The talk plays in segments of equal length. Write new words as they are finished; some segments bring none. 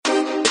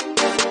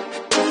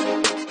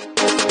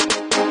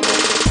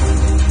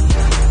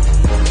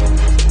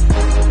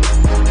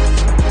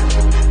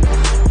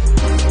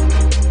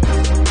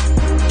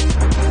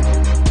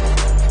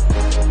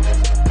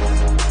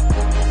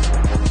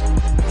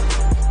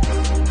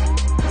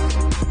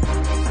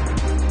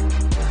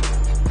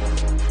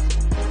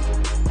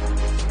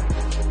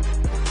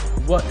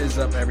What is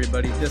up,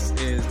 everybody? This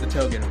is the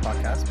Tailgater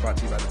Podcast, brought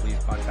to you by the Bleed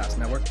Podcast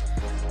Network.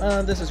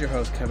 This is your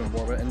host, Kevin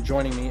Borba, and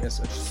joining me is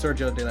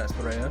Sergio de la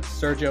Espriella.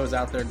 Sergio is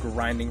out there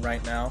grinding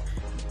right now,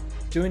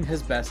 doing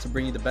his best to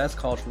bring you the best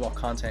college football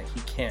content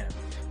he can.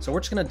 So we're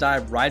just going to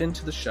dive right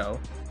into the show,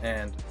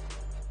 and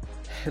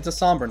it's a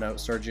somber note,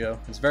 Sergio.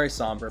 It's very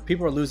somber.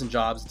 People are losing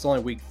jobs. It's only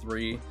week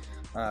 3.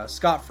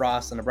 Scott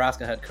Frost, the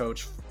Nebraska head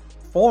coach,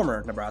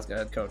 former Nebraska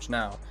head coach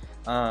now,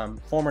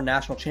 former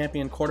national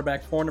champion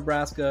quarterback for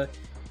Nebraska.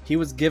 He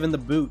was given the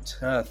boot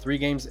 3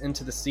 games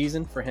into the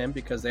season for him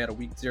because they had a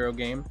week 0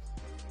 game.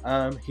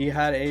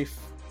 It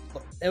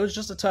was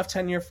just a tough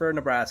tenure for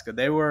Nebraska.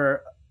 They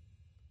were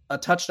a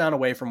touchdown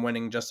away from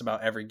winning just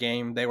about every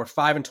game. They were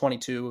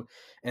 5-22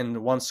 in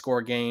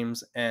 1-score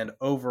games, and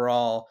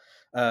overall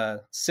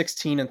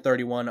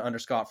 16-31 under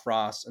Scott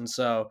Frost. And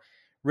so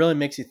really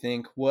makes you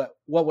think what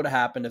would have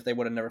happened if they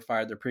would have never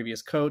fired their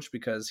previous coach,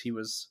 because he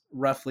was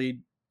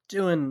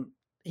doing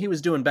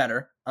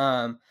better.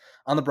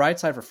 On the bright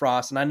side for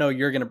Frost, and I know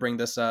you're going to bring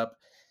this up,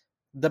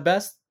 the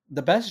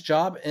best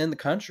job in the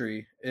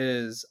country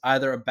is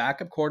either a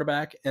backup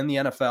quarterback in the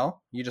NFL,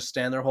 you just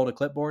stand there, hold a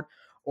clipboard,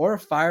 or a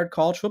fired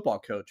college football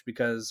coach,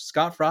 because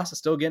Scott Frost is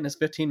still getting his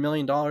 $15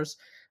 million.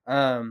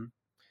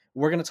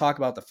 We're going to talk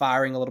about the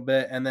firing a little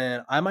bit, and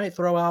then I might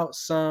throw out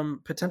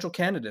some potential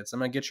candidates. I'm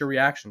going to get your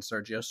reaction,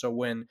 Sergio. So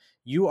when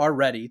you are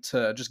ready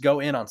to just go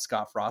in on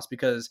Scott Frost,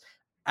 because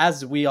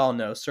as we all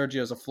know,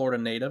 Sergio is a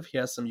Florida native. He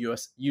has some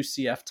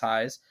UCF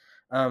ties.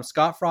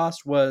 Scott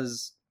Frost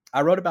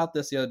I wrote about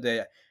this the other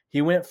day.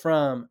 He went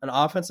from an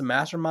offensive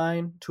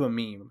mastermind to a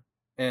meme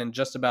in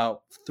just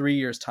about 3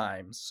 years'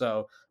 time.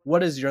 So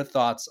what is your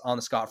thoughts on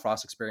the Scott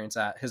Frost experience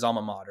at his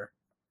alma mater?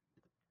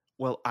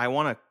 Well, I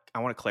want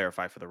to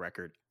clarify for the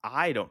record.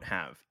 I don't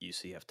have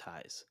UCF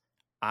ties.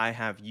 I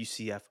have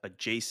UCF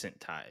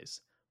adjacent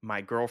ties. My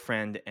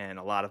girlfriend and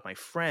a lot of my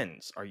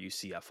friends are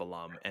UCF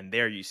alum, and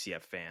they're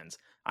UCF fans.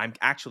 I'm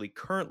actually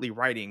currently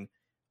writing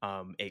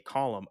a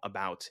column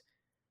about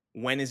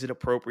when is it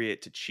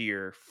appropriate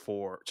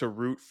to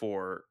root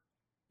for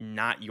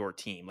not your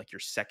team, like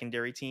your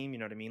secondary team. You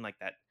know what I mean? Like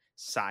that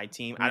side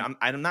team. Mm-hmm.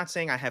 I'm not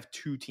saying I have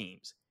 2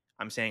 teams.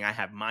 I'm saying I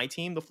have my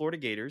team, the Florida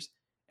Gators,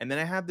 and then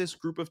I have this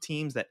group of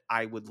teams that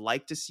I would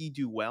like to see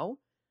do well.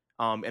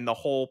 And the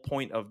whole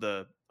point of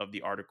the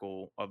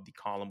article, of the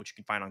column, which you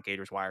can find on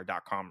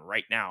GatorsWire.com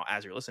right now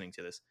as you're listening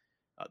to this,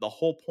 the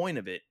whole point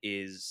of it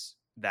is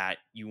that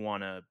you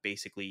want to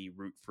basically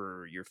root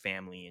for your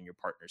family and your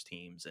partner's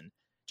teams, and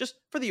just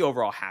for the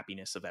overall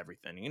happiness of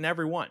everything and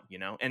everyone,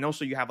 and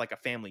also you have like a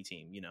family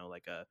team,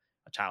 like a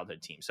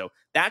childhood team. So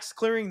that's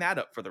clearing that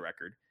up for the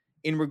record.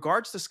 In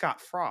regards to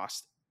Scott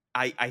Frost,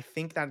 I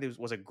think that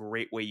was a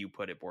great way you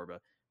put it, Borba,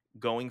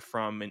 going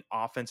from an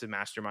offensive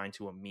mastermind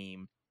to a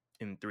meme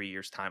in 3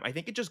 years' time. I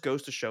think it just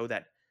goes to show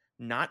that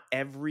not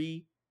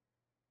every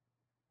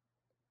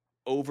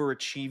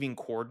overachieving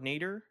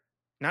coordinator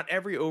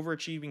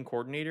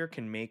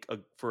can make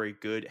for a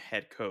good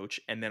head coach.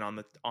 And then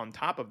on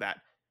top of that,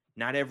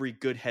 not every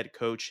good head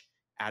coach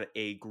at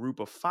a group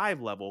of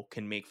 5 level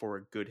can make for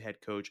a good head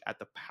coach at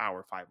the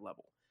Power 5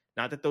 level.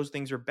 Not that those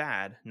things are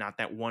bad, not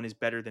that one is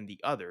better than the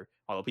other,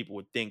 although people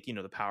would think,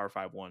 the Power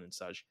 5 one and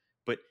such,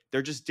 but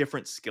they're just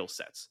different skill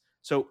sets.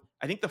 So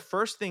I think the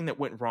first thing that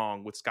went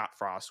wrong with Scott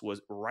Frost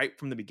was right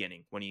from the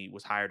beginning when he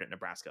was hired at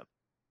Nebraska.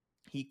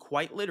 He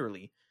quite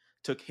literally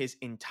took his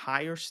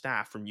entire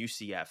staff from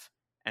UCF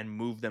and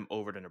moved them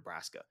over to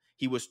Nebraska.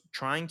 He was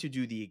trying to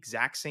do the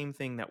exact same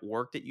thing that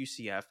worked at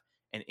UCF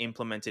and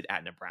implemented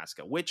at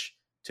Nebraska, which,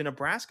 to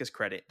Nebraska's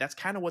credit, that's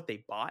kind of what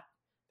they bought.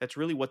 That's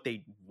really what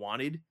they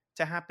wanted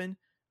to happen.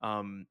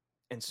 And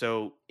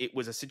so it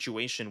was a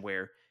situation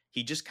where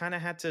he just kind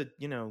of had to,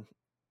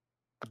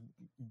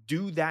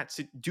 do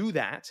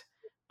that.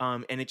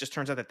 And it just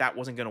turns out that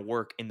wasn't going to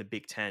work in the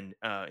Big Ten,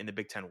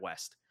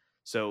 West.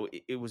 So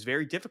it was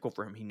very difficult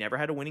for him. He never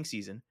had a winning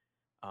season.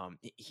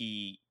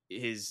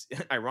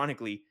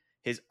 Ironically,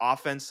 his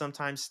offense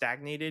sometimes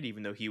stagnated,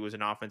 even though he was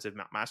an offensive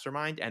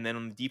mastermind. And then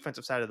on the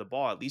defensive side of the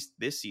ball, at least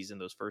this season,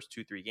 those first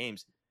 2-3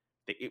 games,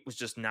 it was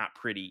just not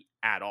pretty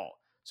at all.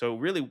 So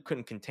really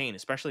couldn't contain,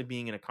 especially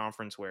being in a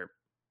conference where,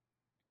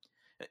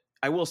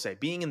 I will say,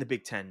 being in the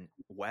Big Ten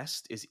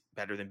West is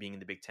better than being in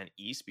the Big Ten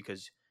East,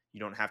 because you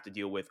don't have to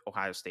deal with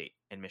Ohio State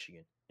and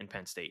Michigan and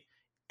Penn State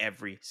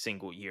every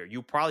single year.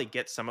 You probably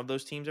get some of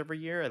those teams every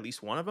year, at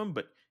least one of them,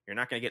 but you're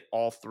not going to get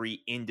all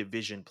 3 in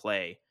division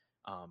play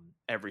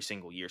every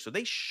single year. So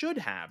they should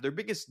have, their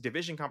biggest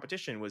division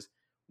competition was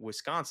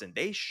Wisconsin.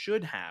 They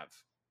should have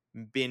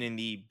been in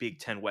the Big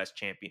Ten West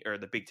champion, or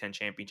the Big Ten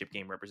championship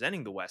game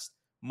representing the West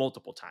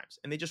multiple times,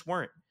 and they just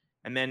weren't.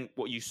 And then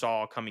what you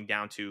saw coming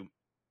down to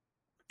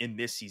in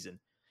this season,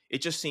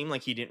 it just seemed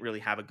like he didn't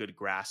really have a good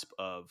grasp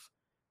of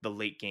the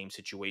late game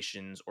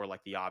situations or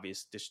like the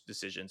obvious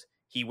decisions.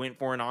 He went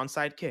for an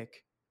onside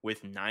kick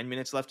with 9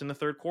 minutes left in the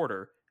third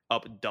quarter,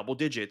 up double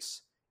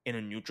digits in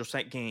a neutral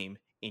site game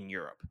in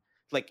Europe.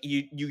 Like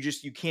you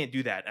can't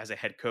do that as a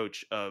head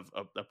coach of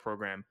a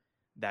program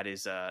that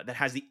is that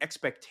has the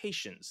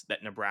expectations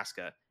that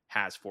Nebraska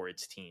has for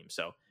its team.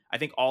 So I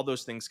think all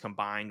those things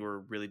combined were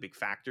really big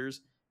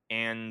factors.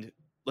 And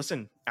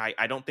listen,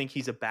 I don't think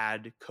he's a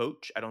bad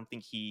coach. I don't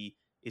think he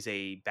is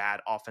a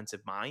bad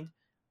offensive mind.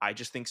 I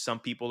just think some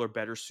people are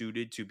better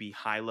suited to be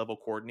high level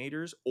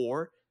coordinators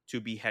or to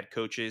be head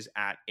coaches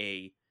at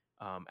a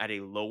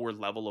lower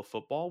level of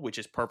football, which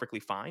is perfectly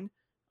fine,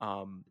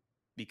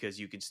 because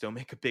you can still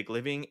make a big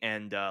living.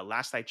 And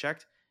last I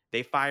checked,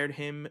 they fired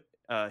him.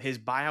 His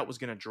buyout was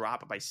going to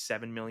drop by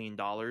 $7 million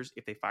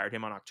if they fired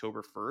him on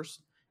October 1st.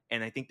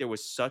 And I think there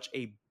was such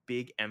a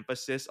big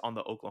emphasis on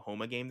the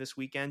Oklahoma game this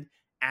weekend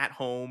at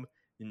home,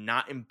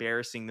 not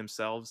embarrassing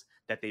themselves,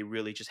 that they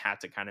really just had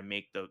to kind of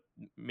make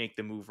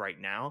the move right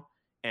now.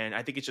 And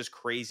I think it's just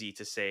crazy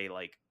to say,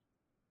 like,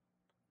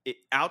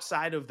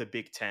 outside of the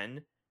Big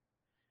Ten,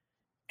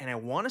 and I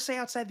want to say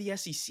outside the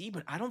SEC,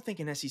 but I don't think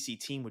an SEC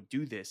team would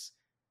do this.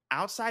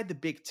 Outside the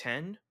Big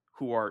Ten,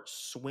 who are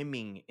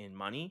swimming in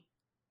money,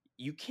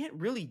 you can't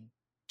really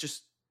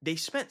just,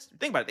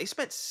 think about it, they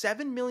spent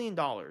 $7 million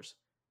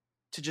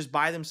to just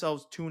buy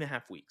themselves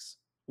 2.5 weeks,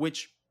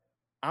 which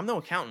I'm no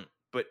accountant,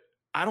 but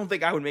I don't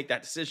think I would make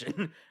that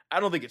decision. I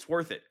don't think it's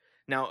worth it.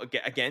 Now,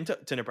 again,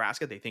 to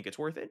Nebraska, they think it's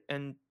worth it,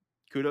 and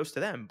kudos to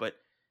them, but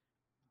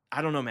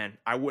I don't know, man.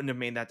 I wouldn't have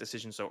made that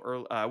decision so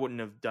early. I wouldn't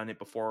have done it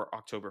before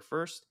October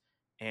 1st.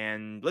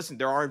 And listen,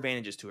 there are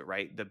advantages to it,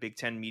 right? The Big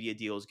Ten media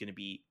deal is going to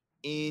be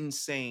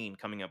insane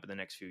coming up in the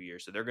next few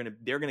years. So they're going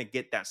to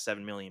get that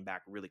 $7 million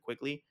back really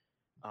quickly.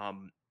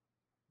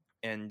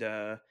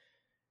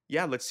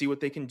 Yeah, let's see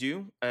what they can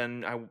do.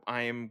 And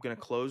I am going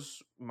to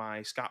close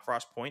my Scott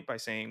Frost point by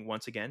saying,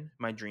 once again,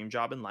 my dream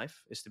job in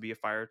life is to be a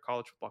fired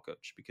college football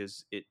coach,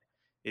 because it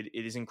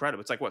is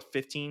incredible. It's like, what,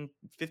 $15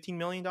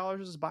 million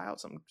is his buyout,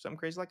 something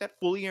crazy like that,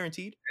 fully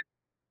guaranteed.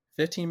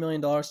 $15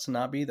 million to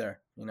not be there.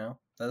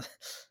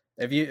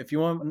 If you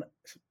want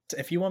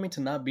me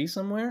to not be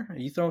somewhere,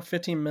 you throw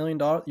 $15 million,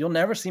 you'll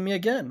never see me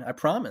again. I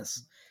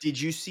promise. Did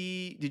you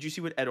see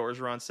what Ed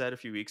Orgeron said a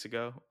few weeks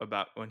ago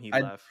about when he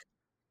left?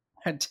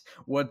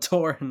 What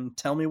tour, and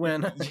tell me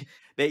when?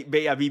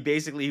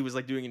 He was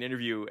like doing an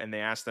interview, and they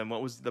asked them,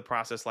 what was the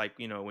process like,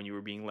 when you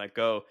were being let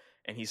go?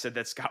 And he said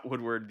that Scott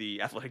Woodward,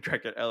 the athletic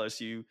director at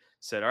LSU,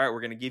 said, all right,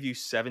 we're going to give you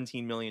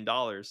 $17 million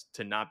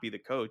to not be the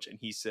coach. And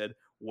he said,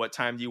 what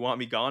time do you want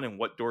me gone, and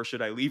what door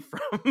should I leave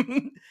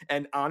from?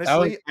 And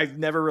honestly, I've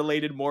never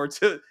related more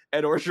to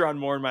Ed Orgeron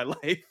more in my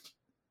life.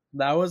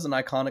 That was an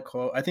iconic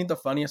quote. I think the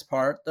funniest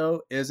part,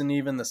 though, isn't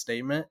even the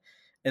statement.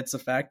 It's the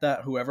fact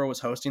that whoever was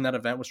hosting that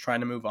event was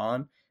trying to move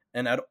on,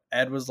 and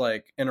Ed was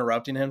like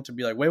interrupting him to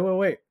be like,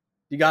 wait,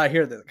 you gotta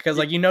hear this, because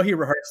he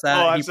rehearsed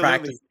that. Oh, he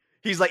practiced.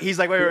 He's like,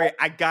 wait,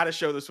 I gotta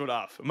show this one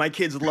off. My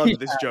kids loved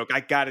this joke.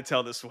 I gotta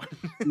tell this one.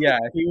 Yeah,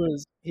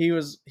 he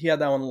had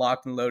that one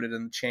locked and loaded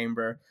in the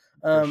chamber.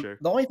 Sure.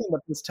 The only thing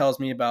that this tells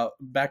me about,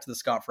 back to the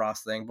Scott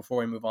Frost thing before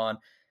we move on,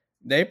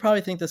 they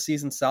probably think the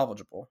season's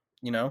salvageable.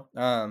 They're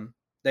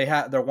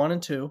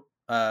 1-2.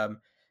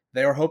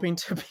 They were hoping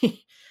to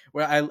be,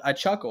 well, I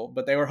chuckle,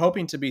 but they were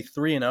hoping to be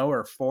 3-0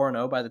 or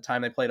 4-0 by the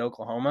time they played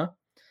Oklahoma.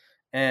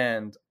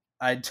 And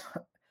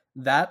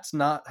that's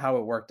not how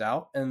it worked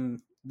out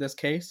in this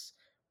case.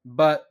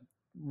 But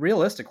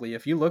realistically,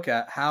 if you look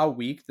at how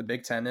weak the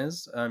Big Ten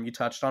is, you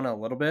touched on it a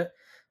little bit,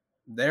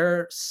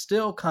 they're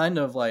still kind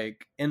of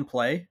like in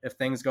play if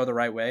things go the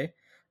right way.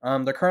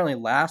 They're currently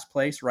last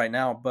place right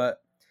now, but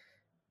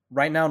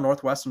right now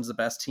Northwestern's the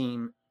best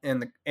team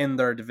in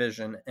their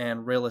division,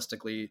 and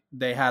realistically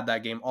they had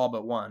that game all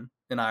but won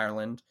in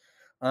Ireland.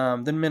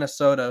 Then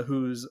Minnesota,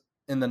 who's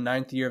in the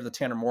 9th year of the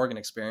Tanner Morgan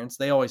experience,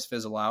 they always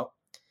fizzle out.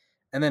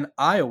 And then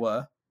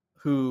Iowa,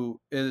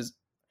 who is,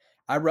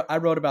 I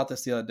wrote about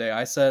this the other day.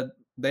 I said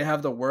they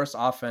have the worst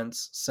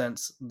offense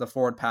since the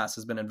forward pass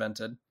has been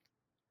invented.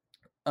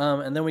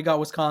 And then we got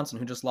Wisconsin,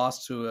 who just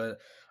lost to a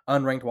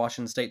unranked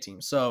Washington State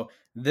team. So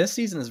this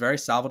season is very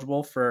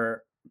salvageable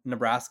for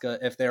Nebraska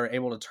if they were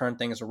able to turn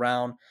things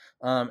around.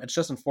 It's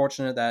just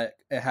unfortunate that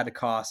it had to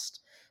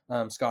cost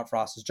Scott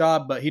Frost his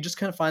job, but he just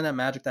couldn't find that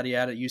magic that he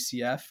had at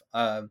UCF.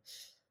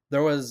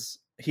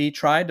 He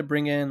tried to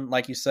bring in,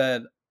 like you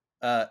said,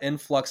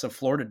 influx of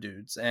Florida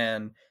dudes,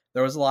 and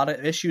there was a lot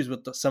of issues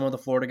with some of the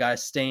Florida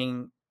guys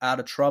staying out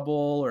of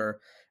trouble or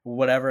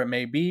whatever it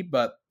may be.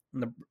 But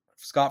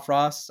Scott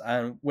Frost,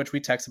 which we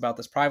text about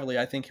this privately,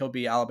 I think he'll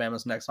be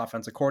Alabama's next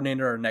offensive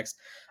coordinator or next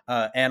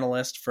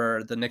analyst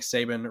for the Nick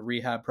Saban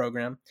rehab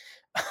program.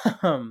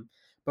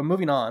 But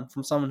moving on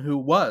from someone who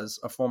was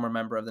a former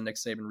member of the Nick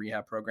Saban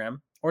rehab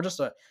program, or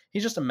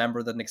he's just a member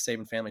of the Nick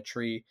Saban family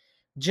tree,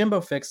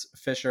 Jimbo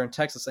Fisher and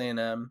Texas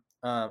A&M,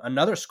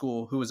 another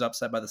school who was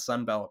upset by the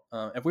Sun Belt.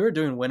 If we were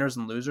doing winners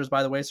and losers,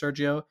 by the way,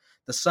 Sergio,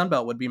 the Sun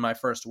Belt would be my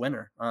first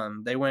winner.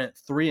 They went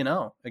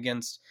 3-0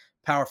 against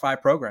Power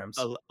 5 programs.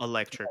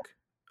 Electric.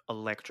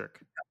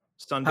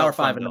 Sun Power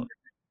 5 and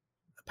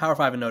Power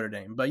 5 in Notre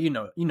Dame, but you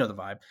know the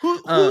vibe.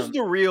 Who's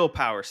the real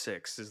Power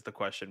 6 is the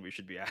question we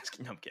should be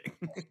asking. I'm kidding.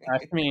 I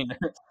mean,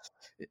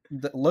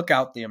 look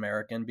out, the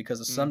American, because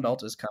the Sun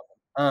Belt is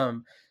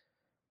coming.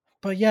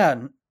 But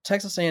yeah,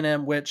 Texas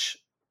A&M, which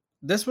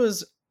this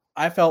was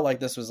I felt like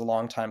this was a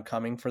long time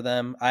coming for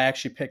them. I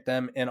actually picked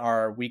them in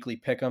our weekly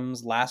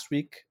pick'ems last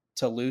week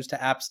to lose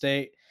to App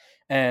State,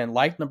 and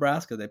like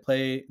Nebraska,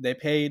 they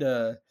paid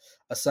a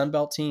Sun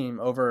Belt team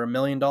over $1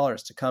 million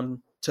to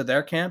come to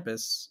their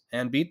campus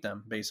and beat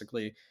them.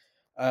 Basically,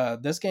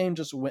 this game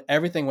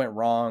everything went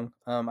wrong.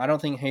 I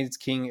don't think Haynes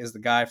King is the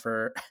guy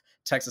for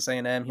Texas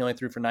A&M. He only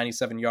threw for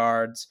 97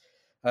 yards,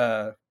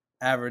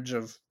 average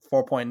of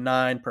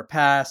 4.9 per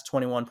pass,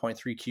 21.3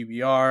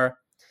 QBR.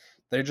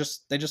 They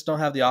just don't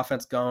have the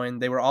offense going.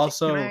 They were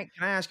also. Can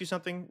I ask you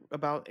something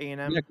about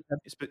A&M,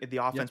 the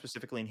offense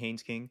specifically in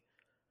Haynes King?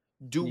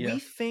 Do we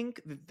think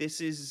that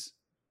this is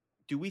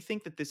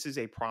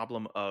a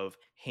problem of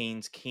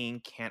Haynes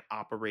King can't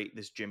operate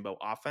this Jimbo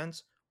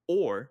offense,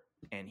 or,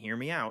 and hear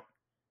me out,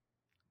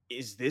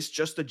 is this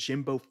just a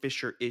Jimbo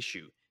Fisher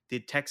issue?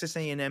 Did Texas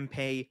A&M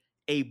pay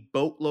a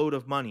boatload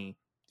of money?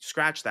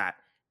 Scratch that.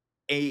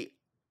 A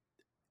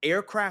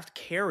aircraft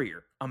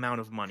carrier amount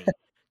of money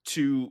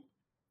to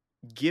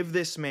give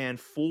this man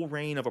full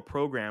reign of a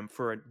program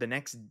for the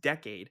next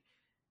decade,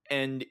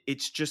 and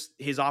it's just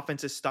his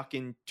offense is stuck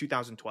in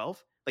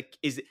 2012? Like,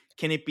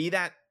 can it be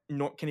that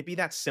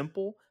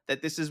simple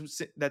that this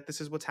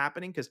is what's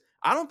happening? Because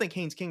I don't think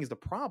Haynes King is the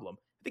problem.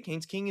 I think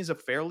Haynes King is a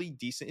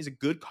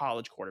good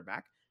college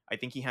quarterback. I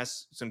think he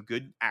has some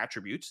good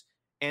attributes,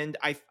 and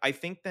I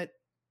think that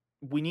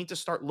we need to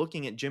start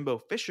looking at Jimbo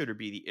Fisher to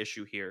be the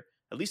issue here,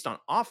 at least on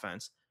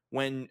offense,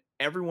 when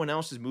everyone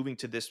else is moving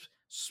to this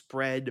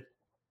spread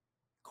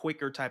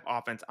quicker type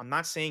offense. I'm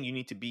not saying you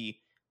need to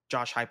be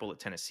Josh Heupel at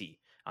Tennessee.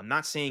 I'm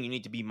not saying you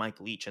need to be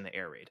Mike Leach in the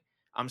air raid.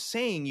 I'm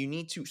saying you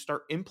need to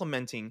start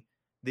implementing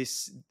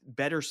this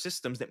better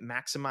systems that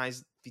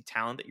maximize the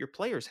talent that your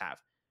players have.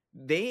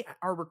 They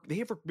have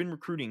been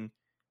recruiting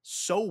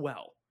so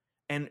well.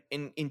 And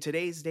in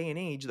today's day and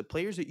age, the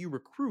players that you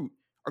recruit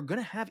are going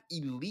to have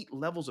elite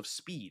levels of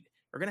speed.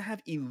 Are going to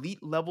have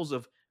elite levels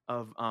of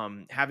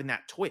having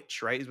that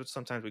twitch, right? Is what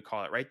sometimes we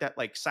call it, right? That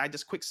like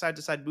quick side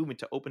to side movement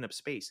to open up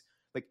space.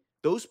 Like,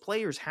 those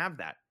players have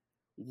that.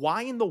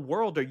 Why in the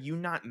world are you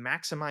not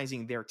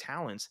maximizing their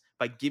talents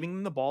by giving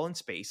them the ball in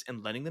space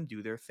and letting them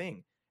do their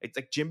thing? It's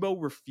like Jimbo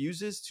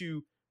refuses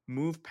to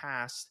move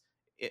past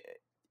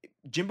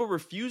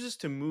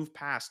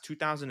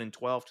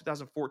 2012,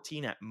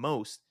 2014 at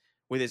most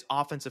with his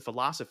offensive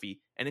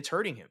philosophy, and it's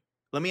hurting him.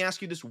 Let me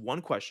ask you this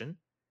one question,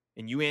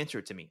 and you answer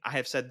it to me. I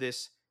have said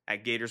this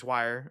at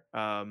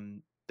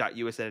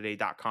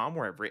GatorsWire.usatoday.com,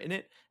 where I've written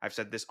it. I've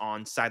said this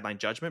on Sideline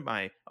Judgment,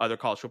 my other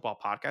college football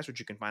podcast, which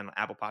you can find on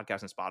Apple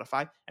Podcasts and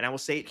Spotify. And I will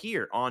say it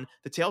here on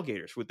the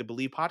Tailgaters with the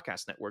Believe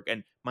Podcast Network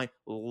and my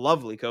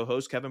lovely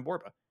co-host, Kevin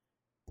Borba.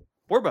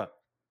 Borba,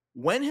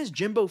 when has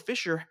Jimbo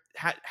Fisher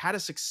had a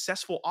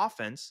successful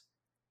offense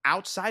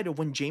outside of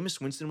when Jameis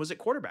Winston was at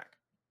quarterback?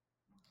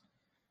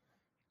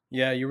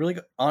 Yeah, you really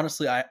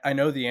honestly, I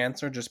know the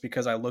answer just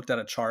because I looked at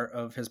a chart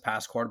of his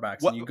past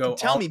quarterbacks. And you go,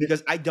 tell me,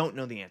 because I don't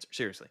know the answer.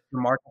 Seriously.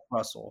 Jamarcus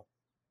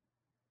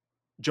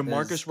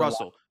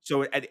Russell.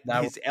 So at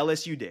his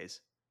LSU days.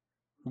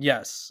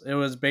 Yes, it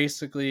was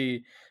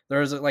basically,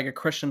 there was like a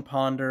Christian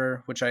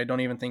Ponder, which I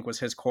don't even think was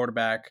his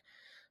quarterback.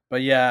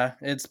 But yeah,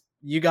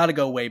 you got to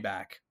go way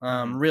back.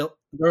 There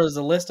was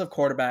a list of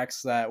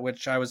quarterbacks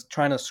which I was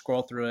trying to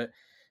scroll through it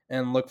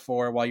and look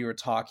for while you were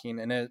talking,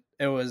 and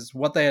it was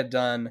what they had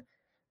done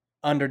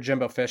under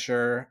Jimbo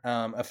Fisher.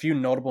 A few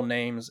notable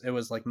names. It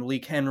was like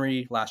Malik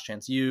Henry, Last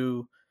Chance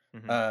U,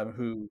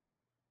 who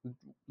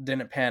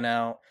didn't pan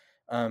out.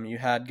 You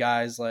had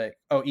guys like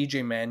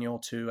EJ Manuel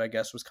too. I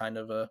guess was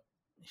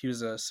he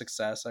was a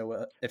success.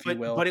 You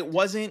will. But it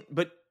wasn't.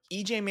 But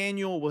EJ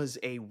Manuel was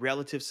a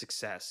relative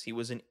success. He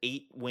was an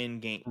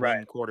 8-win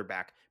win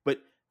quarterback. But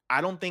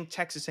I don't think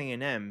Texas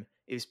A&M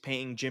is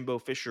paying Jimbo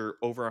Fisher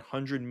over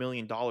 $100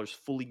 million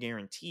fully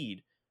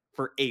guaranteed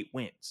for 8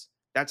 wins.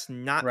 That's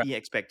not the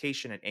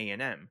expectation at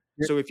A&M.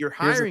 So if you're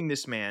hiring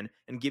this man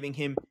and giving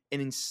him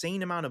an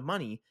insane amount of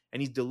money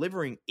and he's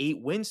delivering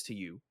 8 wins to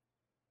you,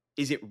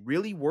 is it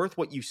really worth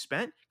what you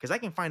spent? Because I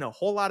can find a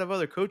whole lot of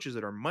other coaches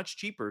that are much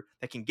cheaper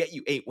that can get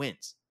you 8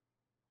 wins.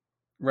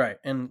 Right.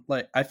 And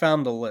like, I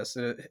found the list.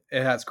 It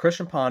has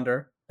Christian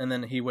Ponder, and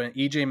then he went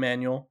EJ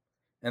Manuel,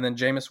 and then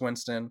Jameis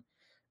Winston,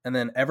 and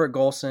then Everett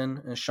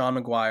Golson and Sean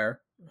McGuire,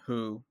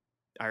 who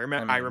I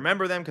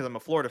remember them because I'm a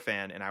Florida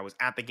fan and I was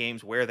at the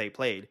games where they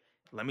played.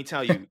 Let me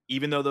tell you,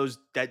 even though those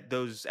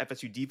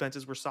FSU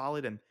defenses were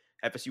solid and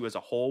FSU as a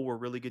whole were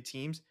really good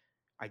teams,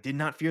 I did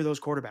not fear those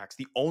quarterbacks.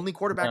 The only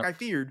quarterback I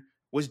feared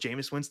was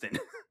Jameis Winston.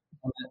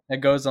 It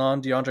goes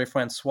on. DeAndre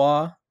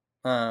Francois,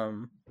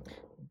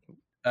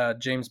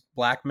 James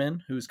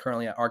Blackman, who's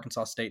currently at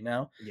Arkansas State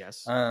now.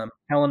 Yes.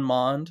 Kellen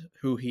Mond,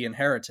 who he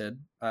inherited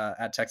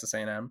at Texas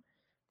A&M.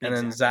 And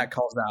then Zach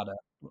Calzada,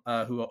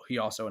 who he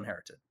also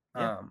inherited.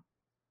 Yeah.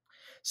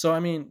 So, I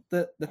mean,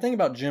 the thing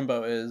about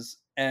Jimbo is,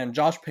 and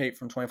Josh Pate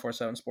from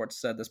 24/7 Sports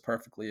said this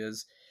perfectly,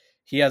 is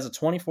he has a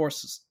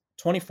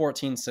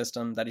 2014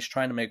 system that he's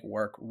trying to make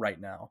work right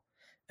now.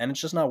 and it's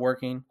just not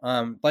working.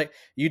 Like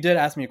you did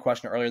ask me a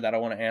question earlier that I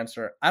want to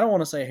answer. I don't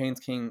want to say Haynes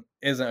King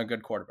isn't a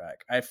good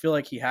quarterback. I feel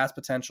like he has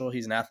potential.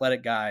 He's an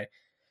athletic guy,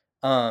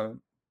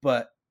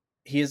 but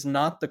he is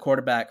not the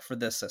quarterback for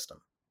this system,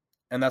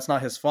 and that's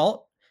not his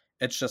fault.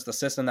 It's just the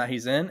system that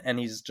he's in, and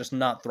he's just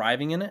not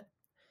thriving in it.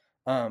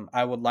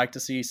 I would like to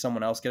see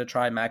someone else get a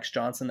try. Max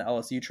Johnson, the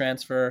LSU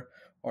transfer,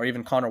 or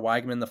even Connor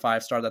Weigman, the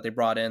 5-star that they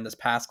brought in this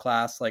past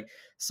class. Like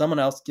someone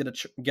else get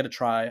a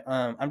try.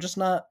 I'm just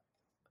not,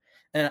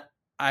 and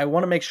I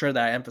want to make sure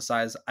that I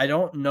emphasize. I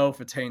don't know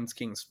if it's Haynes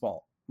King's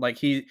fault. Like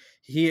he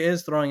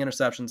is throwing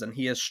interceptions and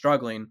he is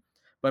struggling,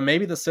 but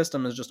maybe the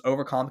system is just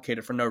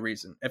overcomplicated for no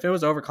reason. If it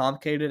was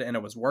overcomplicated and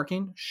it was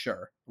working,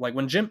 sure. Like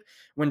when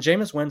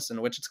Jameis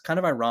Winston, which it's kind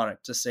of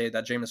ironic to say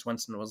that Jameis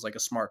Winston was like a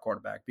smart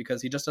quarterback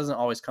because he just doesn't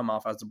always come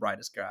off as the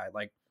brightest guy,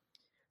 like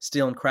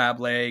stealing crab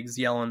legs,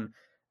 yelling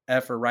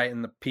F or right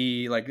in the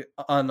P, like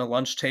on the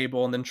lunch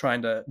table, and then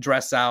trying to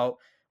dress out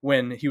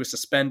when he was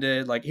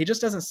suspended. Like he just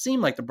doesn't seem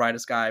like the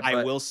brightest guy.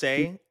 I will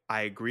say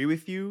I agree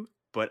with you,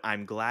 but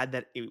I'm glad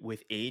that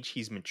with age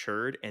he's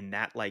matured, and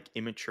that like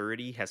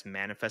immaturity has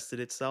manifested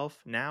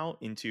itself now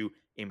into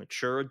a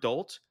mature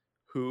adult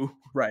who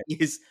right.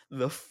 is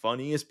the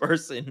funniest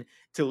person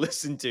to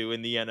listen to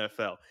in the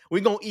NFL.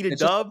 We gonna eat a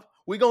dub.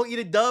 We gonna eat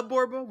a dub,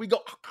 Borba. We go.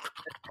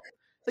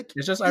 Like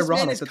it's just this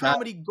ironic. Man is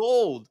comedy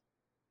gold.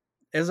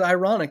 It's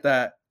ironic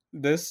that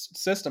this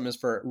system is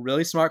for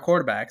really smart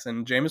quarterbacks,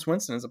 and Jameis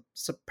Winston is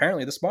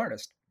apparently the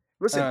smartest.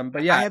 Listen,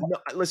 but yeah,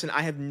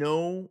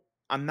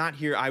 I'm not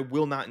here. I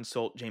will not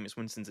insult Jameis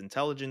Winston's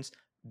intelligence.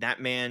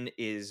 That man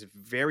is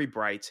very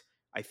bright.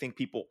 I think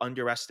people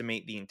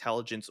underestimate the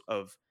intelligence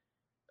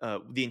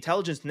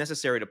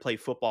necessary to play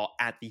football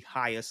at the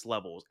highest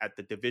levels, at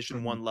the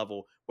Division I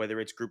level, whether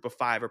it's Group of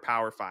 5 or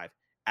Power 5,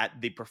 at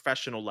the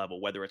professional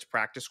level, whether it's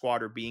practice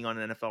squad or being on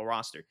an NFL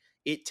roster.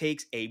 It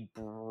takes a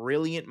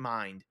brilliant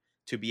mind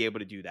to be able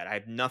to do that. I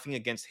have nothing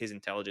against his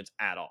intelligence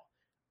at all.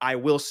 I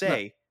will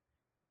say,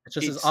 it's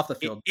just his off the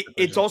field.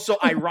 It's also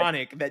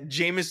ironic that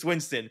Jameis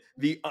Winston,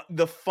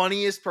 the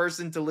funniest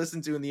person to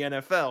listen to in the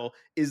NFL,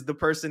 is the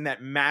person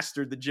that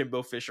mastered the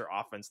Jimbo Fisher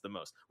offense the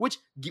most. Which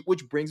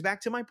brings back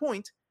to my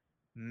point: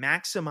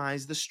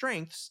 maximize the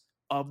strengths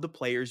of the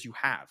players you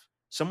have.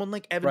 Someone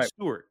like Evan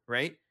Stewart,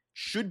 right,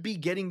 should be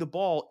getting the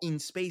ball in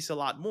space a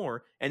lot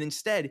more, and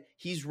instead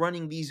he's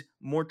running these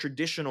more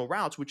traditional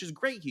routes, which is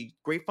great.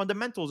 Great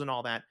fundamentals and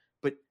all that,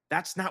 but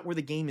that's not where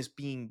the game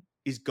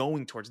is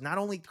going towards, not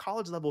only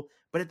college level,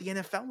 but at the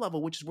NFL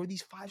level, which is where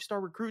these 5-star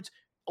recruits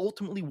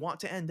ultimately want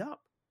to end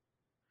up.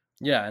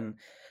 Yeah, and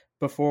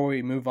before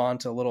we move on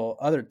to a little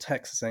other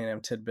Texas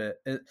A&M tidbit,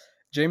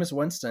 Jameis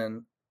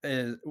Winston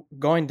is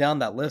going down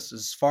that list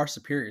is far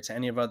superior to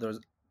any of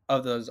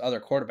those other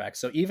quarterbacks.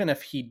 So even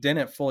if he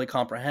didn't fully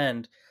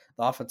comprehend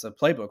the offensive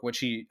playbook,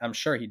 which I'm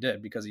sure he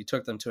did because he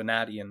took them to a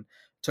natty and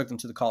took them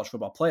to the college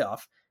football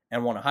playoff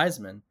and won a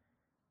Heisman,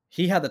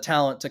 he had the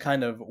talent to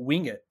kind of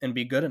wing it and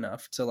be good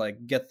enough to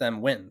like get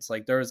them wins.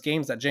 Like there was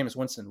games that Jameis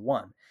Winston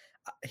won.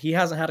 He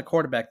hasn't had a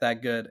quarterback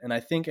that good, and I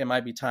think it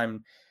might be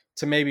time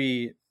to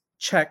maybe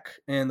check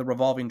in the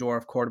revolving door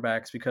of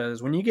quarterbacks,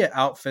 because when you get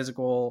out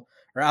physical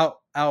or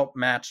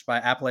outmatched by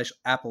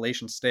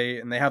Appalachian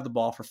State and they have the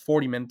ball for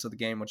 40 minutes of the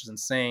game, which is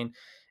insane,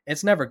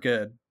 it's never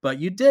good. But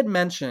you did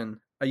mention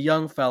a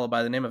young fellow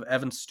by the name of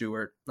Evan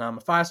Stewart, a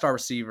 5-star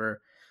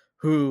receiver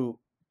who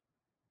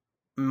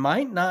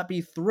might not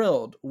be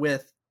thrilled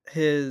with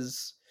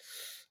his,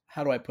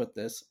 how do I put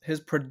this,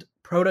 his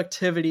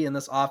productivity in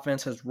this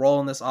offense, his role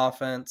in this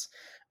offense,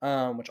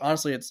 which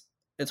honestly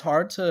it's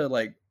hard to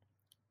like,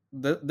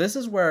 this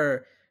is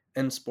where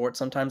in sports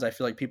sometimes I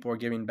feel like people are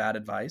giving bad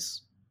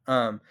advice.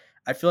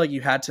 I feel like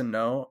you had to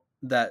know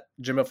that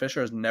Jimbo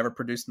Fisher has never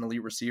produced an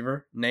elite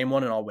receiver. Name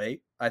one and I'll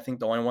wait. I think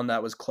the only one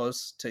that was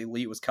close to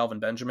elite was Kelvin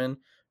Benjamin,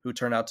 who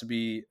turned out to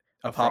be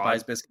a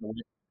Popeye's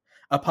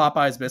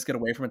biscuit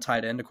away from a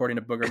tight end, according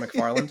to Booger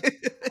McFarland.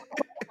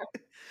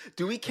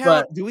 Do we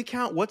count?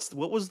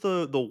 What was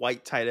the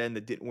white tight end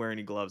that didn't wear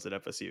any gloves at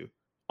FSU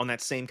on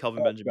that same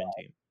Kelvin Benjamin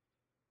team?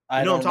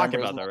 You know what I'm talking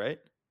about, though, right?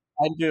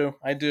 I do.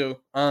 I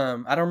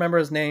don't remember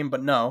his name,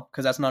 but no,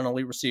 because that's not an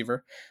elite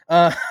receiver.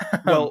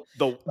 Well,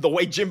 the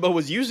way Jimbo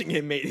was using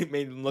him made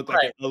him look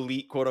like an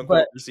elite quote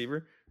unquote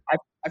receiver.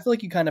 I feel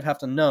like you kind of have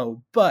to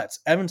know. But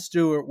Evan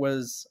Stewart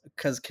was,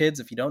 because kids,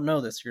 if you don't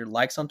know this, your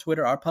likes on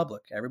Twitter are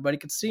public. Everybody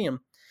could see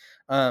him.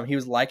 He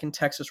was liking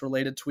Texas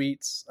related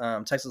tweets,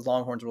 Texas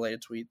Longhorns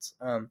related tweets.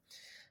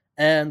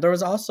 And there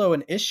was also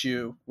an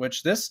issue,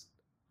 which this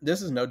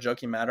is no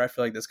joking matter. I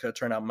feel like this could have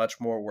turned out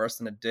much more worse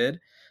than it did.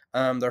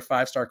 Their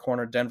 5-star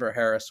corner, Denver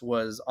Harris,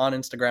 was on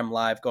Instagram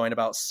Live going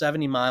about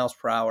 70 miles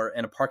per hour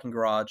in a parking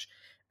garage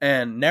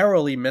and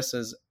narrowly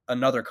misses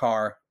another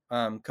car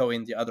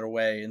going the other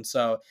way. And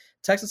so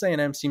Texas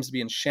A&M seems to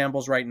be in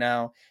shambles right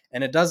now.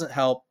 And it doesn't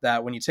help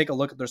that when you take a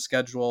look at their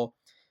schedule,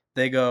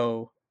 they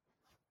go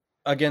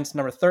against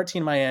number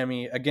 13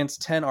 Miami,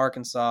 against 10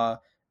 Arkansas,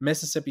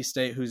 Mississippi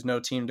State, who's no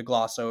team to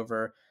gloss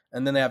over,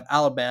 and then they have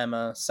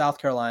Alabama, South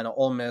Carolina,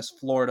 Ole Miss,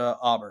 Florida,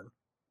 Auburn.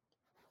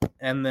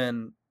 And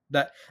then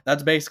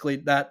That's basically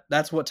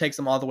that's what takes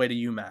them all the way to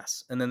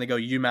UMass, and then they go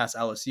UMass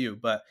LSU.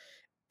 But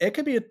it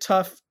could be a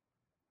tough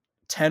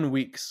 10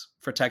 weeks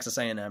for Texas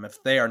A&M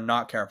if they are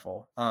not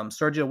careful.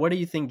 Sergio, what do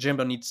you think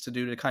Jimbo needs to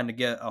do to kind of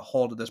get a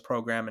hold of this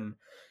program and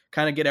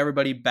kind of get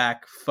everybody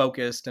back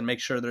focused and make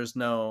sure there's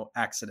no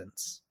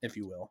accidents, if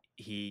you will?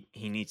 He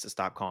needs to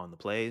stop calling the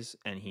plays,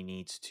 and he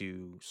needs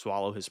to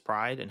swallow his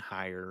pride and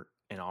hire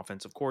an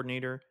offensive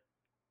coordinator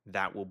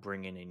that will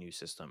bring in a new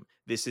system.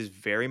 This is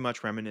very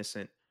much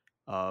reminiscent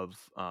of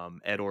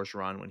Ed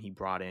Orgeron when he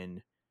brought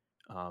in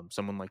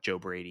someone like Joe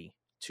Brady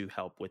to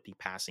help with the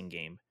passing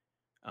game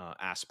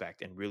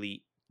aspect and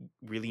really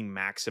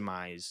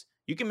maximize.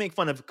 You can make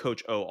fun of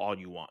Coach O all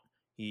you want.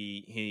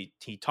 He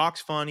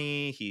talks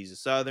funny. He's a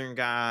Southern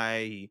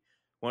guy.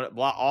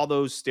 All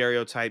those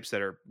stereotypes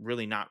that are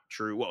really not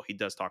true. Well, he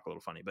does talk a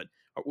little funny, but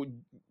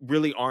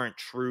really aren't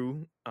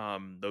true.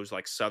 Those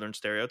like Southern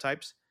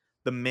stereotypes.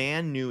 The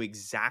man knew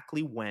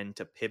exactly when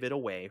to pivot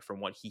away from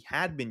what he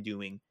had been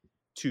doing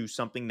to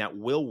something that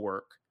will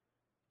work,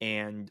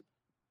 and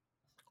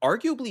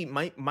arguably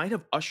might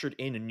have ushered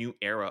in a new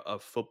era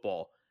of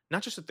football,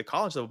 not just at the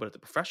college level, but at the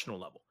professional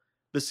level.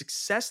 The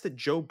success that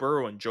Joe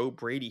Burrow and Joe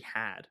Brady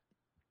had,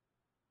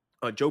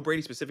 Joe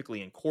Brady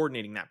specifically in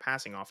coordinating that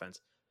passing offense,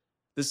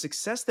 the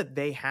success that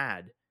they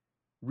had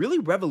really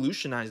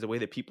revolutionized the way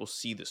that people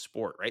see the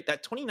sport, right?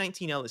 That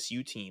 2019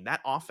 LSU team,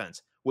 that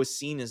offense was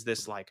seen as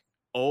this like,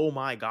 oh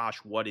my gosh,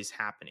 what is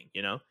happening?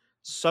 You know,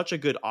 such a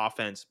good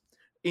offense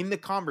in the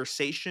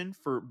conversation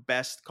for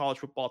best college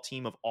football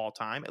team of all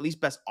time, at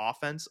least best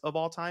offense of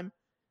all time.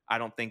 I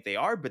don't think they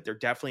are, but they're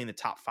definitely in the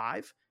top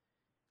 5.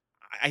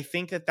 I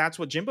think that that's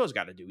what Jimbo's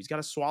got to do. He's got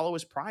to swallow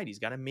his pride. He's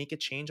got to make a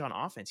change on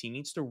offense. He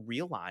needs to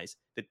realize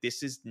that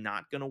this is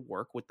not going to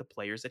work with the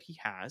players that he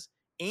has.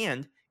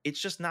 And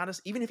it's just not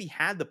as, even if he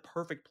had the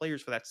perfect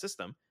players for that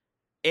system,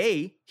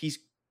 he's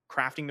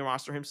crafting the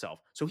roster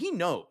himself. So he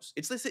knows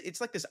it's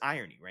like this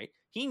irony, right?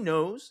 He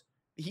knows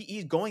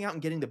he's going out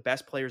and getting the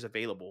best players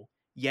available,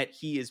 yet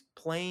he is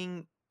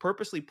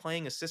purposely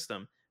playing a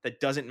system that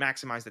doesn't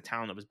maximize the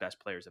talent of his best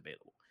players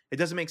available. It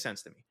doesn't make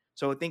sense to me.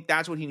 So I think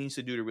that's what he needs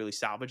to do to really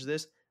salvage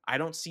this. I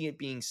don't see it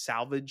being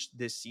salvaged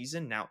this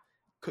season. Now,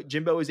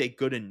 Jimbo is a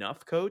good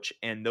enough coach,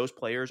 and those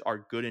players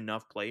are good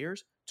enough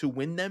players to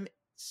win them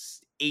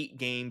 8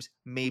 games,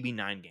 maybe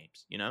 9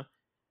 games. You know,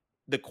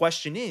 the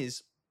question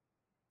is,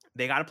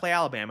 they got to play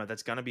Alabama.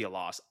 That's going to be a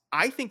loss.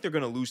 I think they're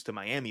going to lose to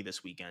Miami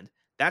this weekend.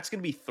 That's going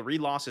to be 3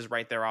 losses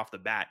right there off the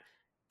bat.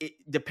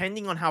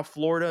 Depending on how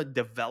Florida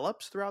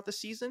develops throughout the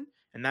season,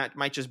 and that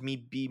might just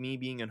be me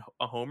being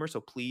a homer, so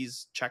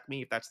please check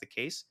me if that's the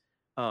case.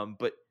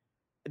 But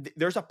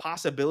there's a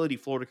possibility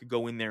Florida could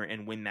go in there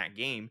and win that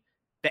game.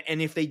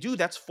 And if they do,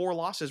 that's 4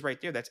 losses right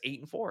there. That's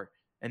 8-4.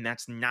 And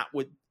that's not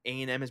what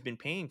A&M has been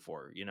paying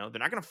for. You know, they're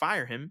not going to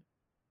fire him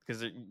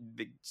because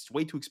it's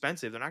way too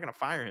expensive. They're not going to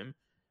fire him.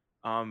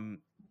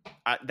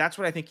 That's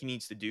what I think he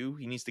needs to do.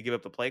 He needs to give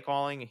up the play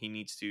calling. He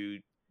needs to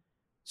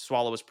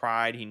swallow his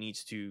pride. He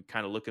needs to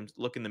kind of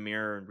look in the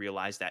mirror and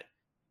realize that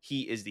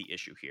he is the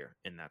issue here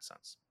in that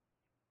sense.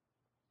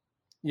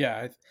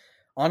 Yeah,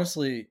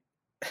 honestly,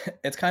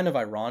 it's kind of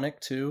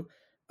ironic too.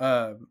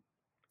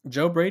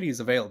 Joe Brady is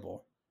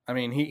available. I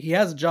mean, he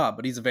has a job,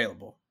 but he's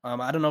available.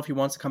 I don't know if he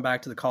wants to come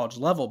back to the college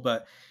level,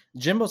 but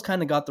Jimbo's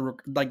kind of got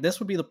this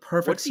would be the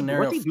perfect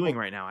scenario. What's he doing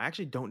right now? I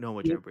actually don't know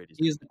what Joe Brady's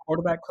doing. He's the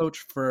quarterback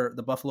coach for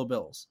the Buffalo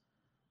Bills.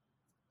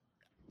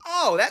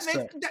 Oh,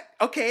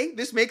 okay.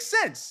 This makes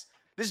sense.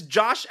 This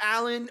Josh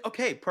Allen.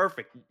 Okay,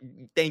 perfect.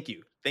 Thank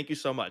you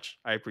so much.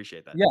 I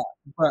appreciate that. Yeah,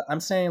 but I'm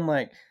saying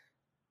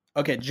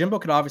okay, Jimbo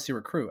could obviously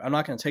recruit. I'm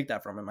not going to take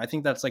that from him. I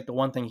think that's like the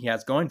one thing he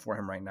has going for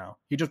him right now.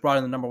 He just brought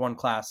in the number 1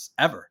 class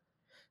ever.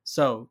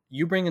 So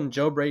you bring in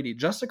Joe Brady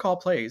just to call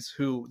plays,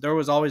 who there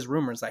was always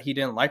rumors that he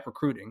didn't like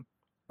recruiting.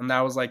 And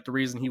that was like the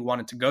reason he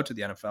wanted to go to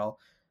the NFL.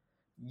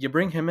 You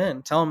bring him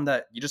in, tell him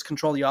that you just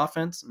control the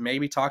offense,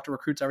 maybe talk to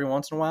recruits every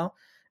once in a while.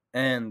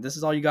 And this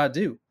is all you got to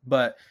do.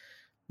 But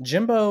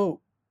Jimbo,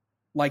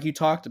 like you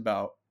talked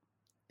about,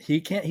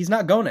 he's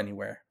not going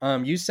anywhere.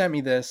 You sent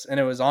me this, and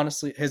it was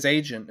honestly, his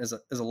agent is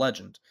a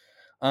legend.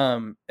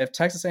 If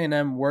Texas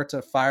A&M were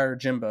to fire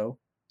Jimbo,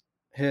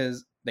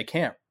 they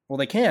can't. Well,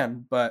 they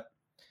can, but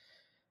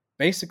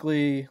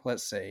basically,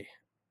 let's say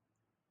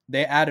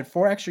they added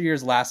 4 extra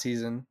years last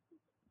season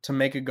to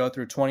make it go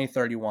through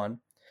 2031,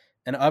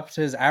 and up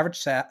to his average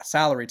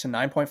salary to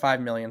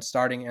 $9.5 million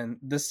starting in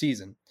this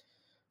season.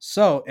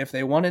 So if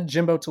they wanted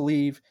Jimbo to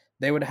leave,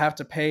 they would have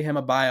to pay him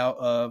a buyout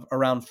of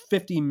around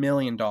 $50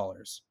 million.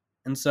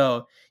 And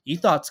so you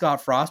thought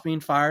Scott Frost being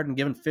fired and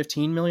given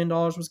 $15 million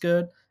was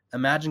good.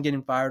 Imagine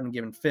getting fired and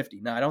given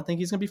 50. Now, I don't think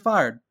he's going to be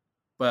fired,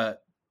 but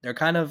they're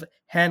kind of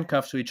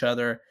handcuffed to each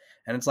other.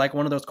 And it's like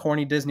one of those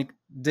corny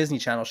Disney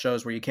Channel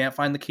shows where you can't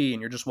find the key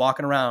and you're just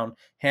walking around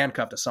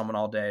handcuffed to someone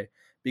all day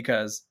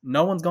because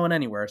no one's going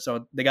anywhere.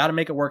 So they got to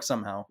make it work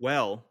somehow.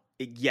 Well,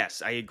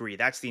 yes, I agree.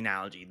 That's the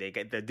analogy. They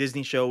get the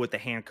Disney show with the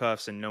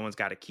handcuffs and no one's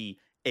got a key,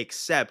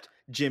 except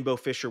Jimbo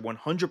Fisher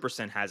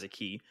 100% has a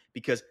key,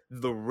 because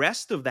the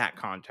rest of that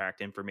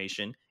contract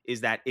information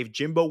is that if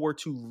Jimbo were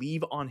to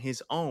leave on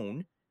his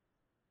own,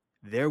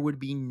 there would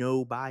be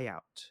no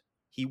buyout.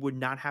 He would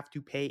not have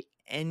to pay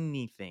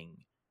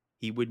anything.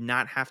 He would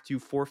not have to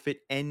forfeit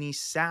any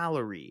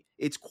salary.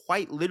 It's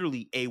quite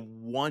literally a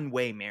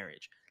one-way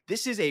marriage.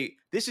 This is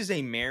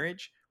a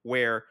marriage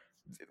where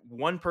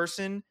one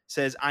person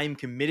says, I'm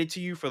committed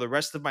to you for the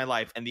rest of my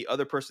life, and the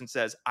other person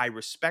says, I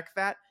respect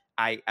that.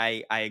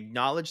 I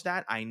acknowledge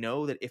that. I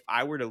know that if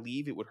I were to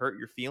leave, it would hurt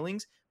your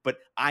feelings, but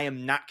I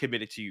am not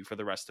committed to you for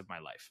the rest of my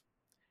life.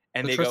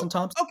 And they Tristan go,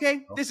 Thompson?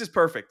 okay, this is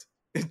perfect.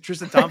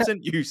 Tristan Thompson,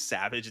 you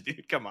savage,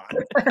 dude. Come on.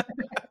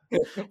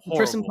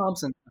 Tristan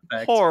Thompson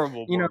effect.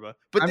 Horrible, You know, Borba.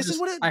 But I'm this is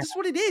just-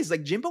 what it is.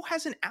 Like, Jimbo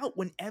has an out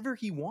whenever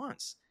he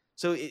wants.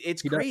 So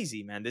it's He does.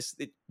 crazy, man.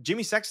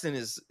 Jimmy Sexton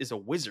is a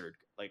wizard.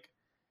 Like,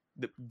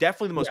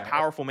 definitely the most Yeah.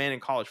 powerful man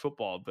in college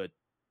football, but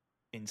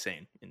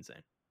insane.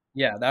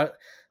 Yeah,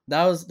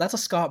 that's a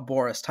Scott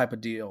Boras type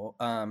of deal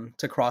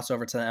to cross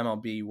over to the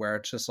MLB, where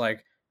it's just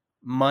like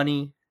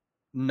money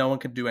no one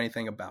could do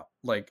anything about.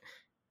 Like,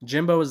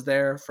 Jimbo is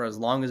there for as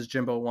long as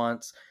Jimbo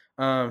wants.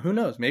 Who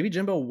knows? Maybe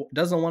Jimbo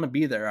doesn't want to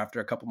be there after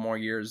a couple more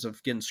years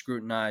of getting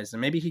scrutinized,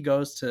 and maybe he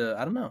goes to,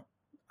 I don't know,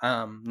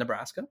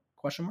 Nebraska? ?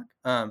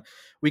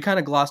 We kind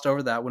of glossed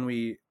over that when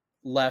we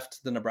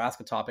left the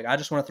Nebraska topic. I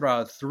just want to throw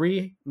out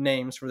 3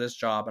 names for this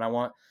job, and I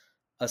want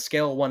a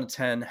scale of 1 to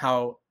 10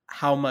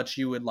 how much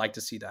you would like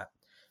to see that.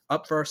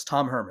 Up first,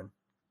 Tom Herman.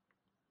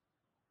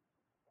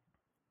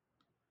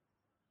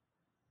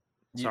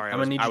 Sorry,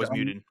 I was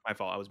muted. My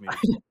fault. I was muted.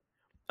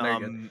 Very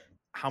good.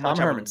 How Tom much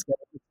Herman.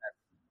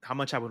 how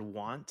much I would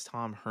want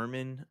Tom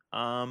Herman?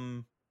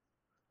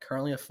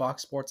 Currently a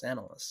Fox Sports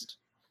analyst.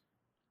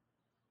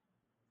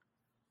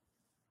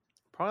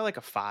 Probably like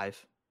a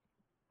 5.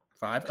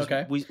 5.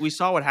 Okay. We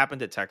saw what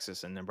happened at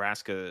Texas, and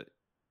Nebraska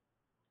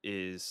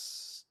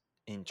is,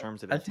 in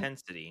terms of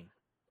intensity,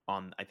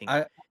 on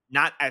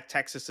not at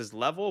Texas's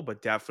level,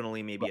 but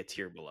definitely maybe a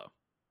tier below.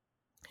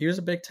 He was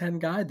a Big Ten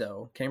guy,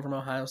 though. Came from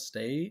Ohio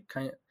State.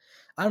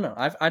 I don't know.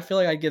 I feel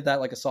like I'd give that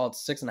like a solid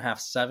 6.5,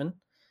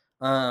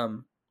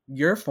 7.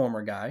 Your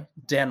former guy,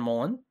 Dan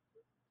Mullen.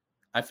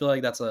 I feel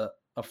like that's a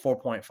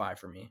 4.5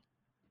 for me.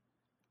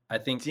 I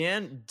think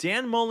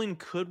Dan Mullen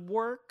could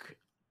work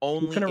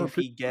only if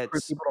he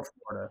gets people to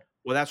Florida.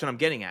 Well, that's what I'm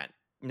getting at.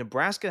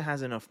 Nebraska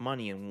has enough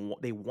money, and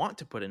they want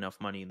to put enough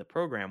money in the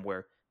program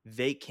where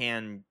they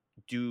can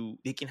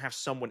have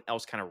someone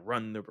else kind of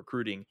run the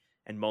recruiting,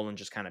 and Mullen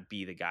just kind of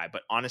be the guy.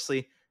 But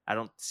honestly, I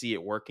don't see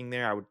it working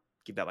there. I would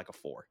give that like a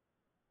 4.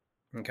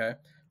 Okay.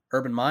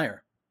 Urban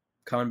Meyer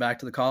coming back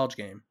to the college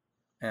game,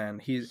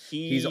 and he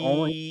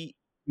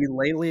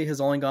lately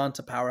has only gone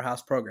to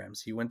powerhouse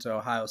programs. He went to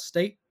Ohio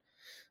State.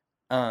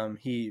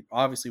 He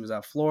obviously was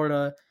at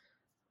Florida.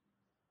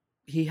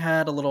 He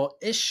had a little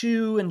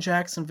issue in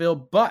Jacksonville,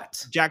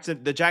 but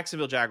the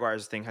Jacksonville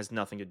Jaguars thing has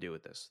nothing to do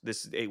with this.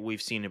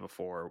 We've seen it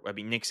before. I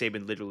mean, Nick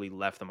Saban literally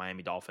left the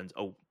Miami Dolphins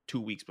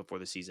 2 weeks before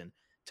the season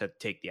to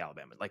take the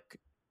Alabama. Like,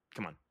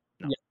 come on.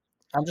 No. Yeah.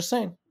 I'm just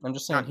saying.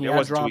 It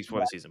wasn't 2 weeks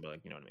before the season, but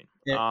like, you know what I mean?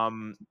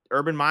 Yeah.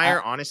 Urban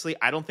Meyer, honestly,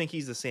 I don't think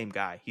he's the same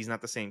guy. He's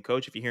not the same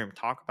coach. If you hear him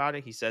talk about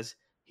it, he says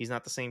he's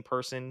not the same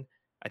person.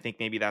 I think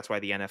maybe that's why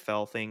the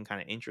NFL thing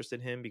kind of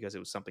interested him, because it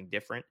was something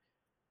different.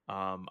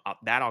 I'll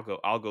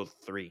go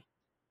 3,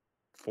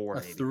 4,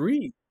 maybe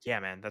 3. Yeah,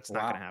 man, that's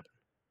not gonna happen.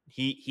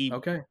 He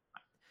okay.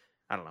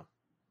 I don't know.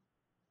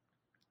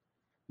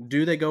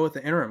 Do they go with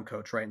the interim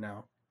coach right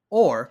now,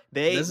 or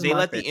they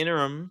let the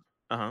interim?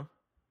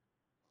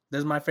 This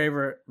is my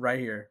favorite right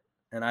here,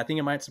 and I think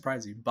it might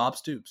surprise you. Bob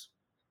Stoops.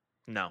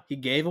 No, he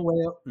gave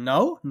away.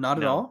 No, not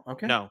at all.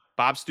 Okay, no.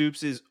 Bob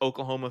Stoops is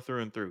Oklahoma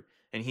through and through,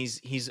 and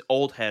he's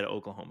old head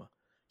Oklahoma.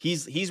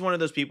 He's one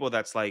of those people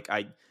that's like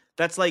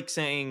That's like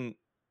saying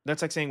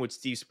would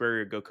Steve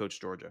Spurrier go coach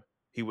Georgia?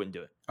 He wouldn't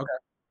do it. Okay.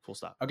 Full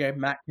stop. Okay,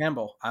 Matt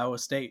Campbell, Iowa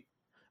State.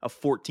 A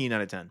 14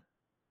 out of 10.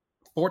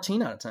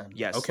 14 out of 10.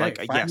 Yes. Okay.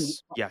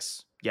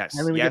 Yes.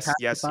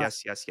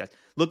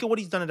 Look at what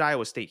he's done at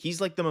Iowa State. He's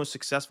like the most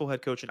successful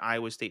head coach in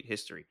Iowa State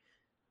history.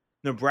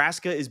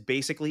 Nebraska is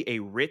basically a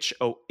rich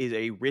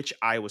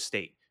Iowa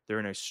State. They're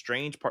in a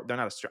strange part. They're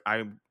not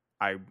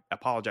I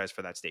apologize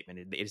for that statement.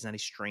 It is not a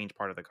strange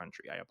part of the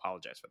country. I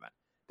apologize for that.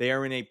 They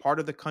are in a part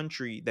of the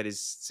country that is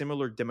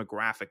similar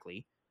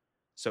demographically.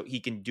 So he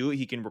can do it.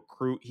 He can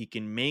recruit. He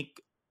can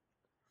make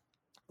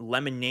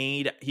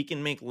lemonade. He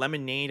can make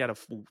lemonade out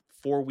of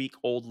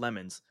 4-week-old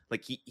lemons.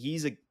 Like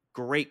he's a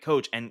great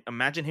coach. And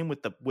imagine him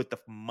with the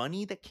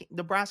money that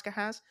Nebraska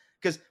has.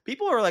 Because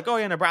people are like, oh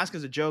yeah,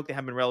 Nebraska's a joke. They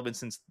haven't been relevant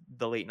since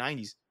the late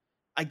 90s.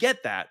 I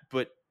get that.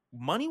 But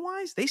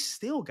money-wise, they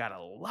still got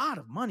a lot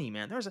of money,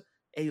 man. There's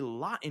a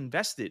lot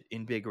invested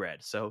in Big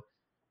Red. So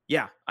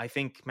yeah, I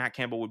think Matt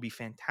Campbell would be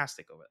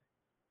fantastic over there.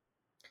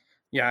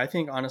 Yeah, I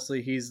think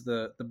honestly he's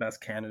the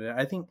best candidate.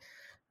 I think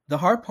the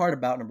hard part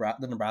about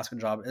the Nebraska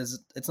job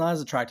is it's not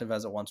as attractive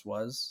as it once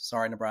was.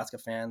 Sorry, Nebraska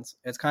fans.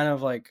 It's kind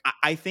of like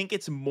I think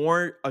it's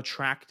more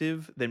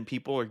attractive than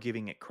people are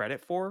giving it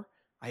credit for.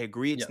 I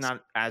agree it's Yes.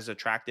 not as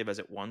attractive as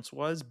it once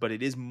was, but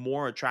it is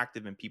more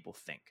attractive than people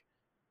think.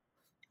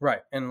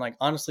 Right. And like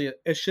honestly,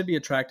 it should be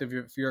attractive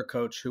if you're a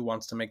coach who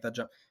wants to make that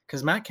jump.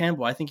 Because Matt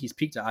Campbell, I think he's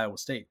peaked at Iowa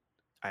State.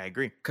 I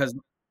agree. Because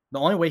the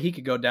only way he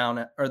could go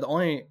down, or the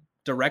only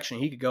direction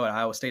he could go at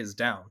Iowa State is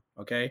down.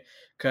 Okay,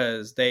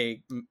 because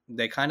they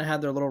kind of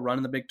had their little run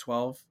in the Big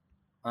 12.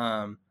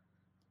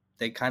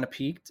 They kind of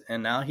peaked,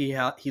 and now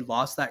he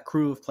lost that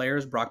crew of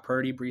players: Brock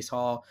Purdy, Brees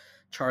Hall,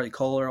 Charlie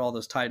Kohler, all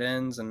those tight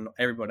ends, and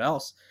everybody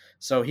else.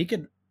 So he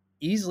could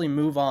easily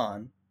move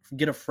on,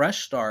 get a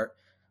fresh start.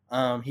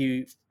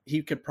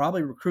 He could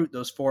probably recruit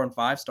those 4 and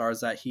 5 stars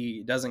that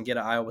he doesn't get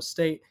at Iowa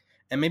State,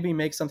 and maybe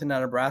make something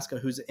out of Nebraska,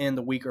 who's in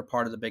the weaker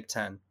part of the Big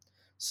Ten.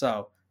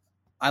 So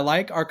I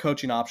like our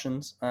coaching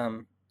options.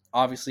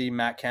 Obviously,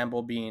 Matt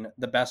Campbell being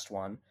the best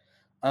one.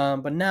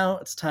 But now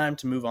it's time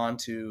to move on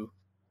to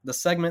the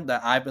segment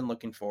that I've been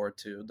looking forward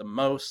to the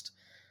most.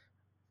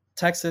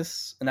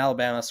 Texas and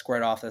Alabama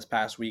squared off this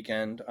past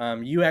weekend.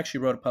 You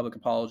actually wrote a public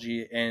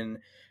apology in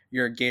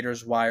your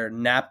Gators Wire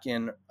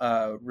napkin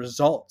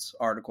results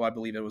article, I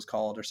believe it was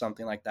called, or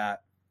something like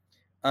that.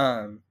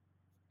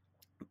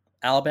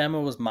 Alabama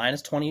was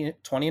minus 20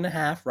 and a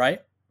half,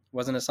 right?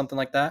 Wasn't it something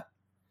like that?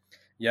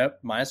 Yep,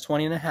 minus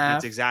 20 and a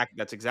half.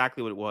 That's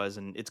exactly what it was.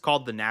 And it's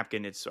called the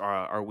napkin. It's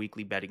our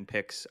weekly betting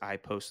picks. I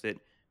post it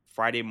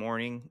Friday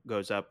morning,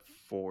 goes up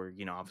for,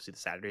 obviously the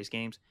Saturday's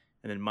games.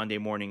 And then Monday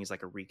morning is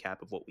like a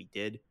recap of what we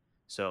did.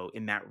 So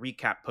in that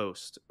recap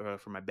post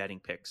for my betting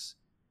picks,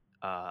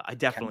 I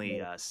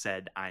definitely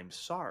said I'm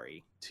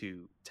sorry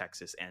to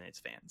Texas and its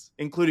fans,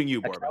 including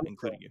you, Borba,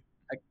 including you.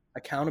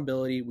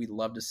 Accountability, we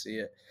love to see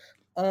it.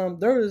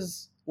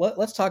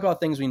 Let's talk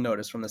about things we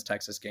noticed from this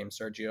Texas game,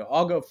 Sergio.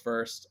 I'll go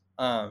first.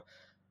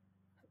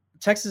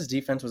 Texas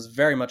defense was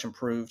very much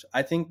improved.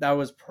 I think that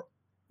was,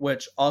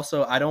 which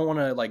also I don't want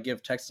to like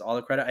give Texas all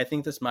the credit. I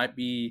think this might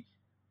be,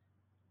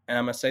 and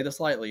I'm going to say this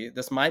lightly,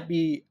 this might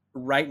be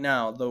right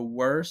now the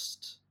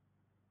worst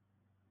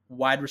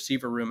wide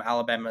receiver room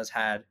Alabama has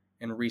had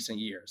in recent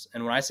years.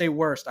 And when I say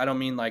worst, I don't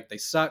mean like they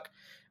suck.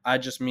 I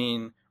just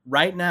mean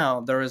right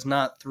now there is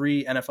not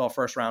 3 NFL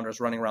first rounders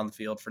running around the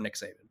field for Nick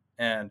Saban.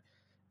 And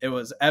it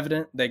was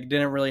evident they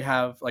didn't really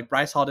have, like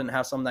Bryce Hall didn't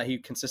have someone that he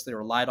consistently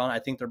relied on. I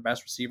think their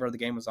best receiver of the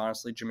game was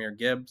honestly Jahmyr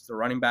Gibbs, the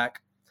running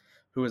back,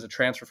 who is a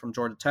transfer from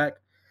Georgia Tech.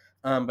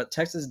 But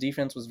Texas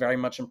defense was very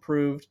much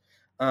improved.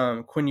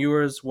 Quinn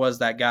Ewers was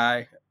that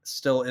guy,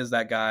 still is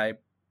that guy.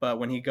 But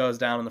when he goes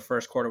down in the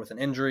first quarter with an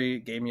injury,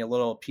 it gave me a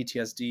little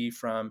PTSD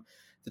from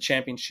the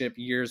championship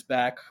years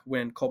back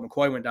when Colt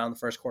McCoy went down in the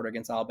first quarter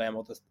against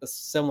Alabama with a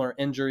similar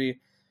injury.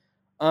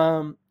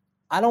 I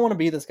don't want to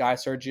be this guy,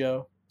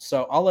 Sergio.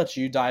 So I'll let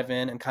you dive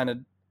in and kind of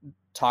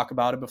talk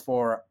about it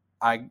before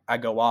I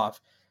go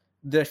off.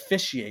 The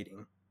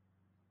officiating,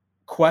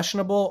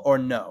 questionable or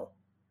no?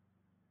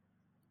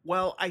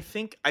 Well, I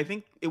think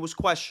it was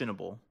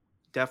questionable,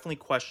 definitely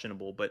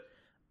questionable, but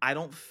I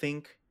don't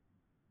think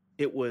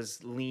it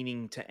was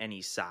leaning to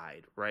any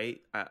side,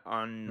 right?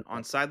 On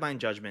sideline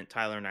judgment,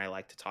 Tyler and I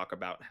like to talk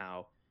about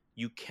how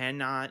you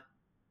cannot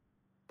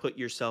put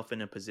yourself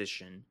in a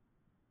position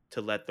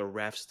to let the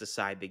refs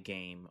decide the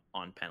game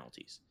on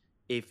penalties.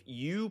 If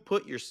you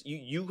put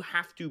you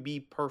have to be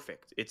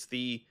perfect. It's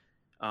the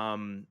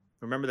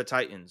remember the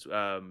Titans.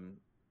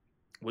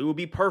 We will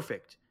be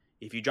perfect.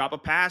 If you drop a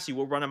pass, you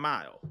will run a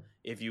mile.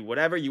 If you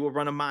whatever, you will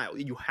run a mile.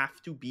 You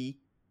have to be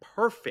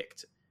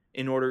perfect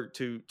in order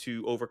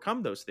to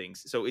overcome those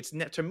things. So it's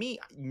to me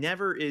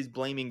never is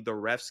blaming the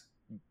refs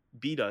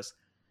beat us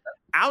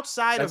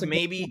outside of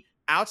maybe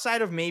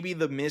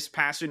the missed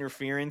pass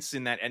interference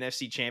in that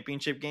NFC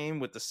Championship game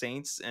with the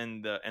Saints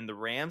and the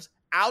Rams.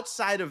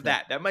 Outside of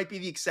that might be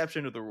the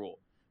exception of the rule.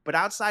 But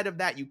outside of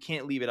that, you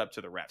can't leave it up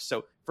to the refs.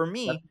 So for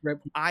me,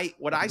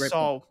 what I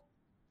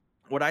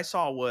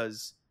saw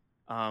was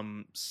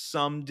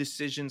some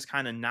decisions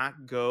kind of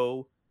not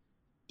go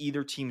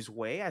either team's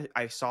way.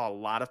 I saw a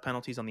lot of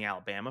penalties on the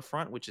Alabama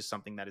front, which is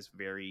something that is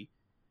very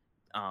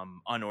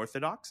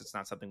unorthodox. It's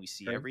not something we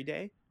see every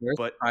day.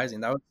 But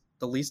surprising. That was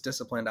the least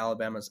disciplined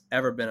Alabama's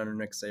ever been under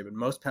Nick Saban.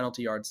 Most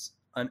penalty yards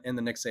in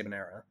the Nick Saban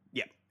era.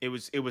 Yeah, it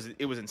was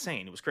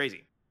insane. It was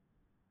crazy.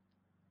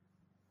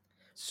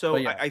 So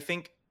yeah. I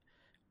think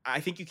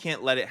you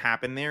can't let it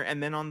happen there.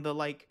 And then on the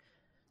like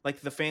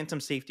the phantom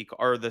safety call,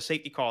 or the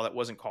safety call that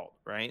wasn't called,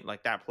 right?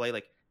 Like that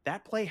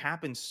play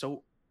happened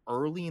so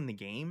early in the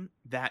game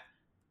that,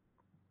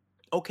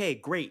 okay,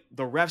 great,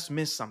 the refs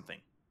missed something.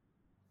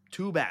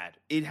 Too bad.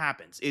 It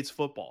happens. It's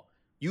football.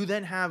 You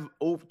then have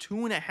over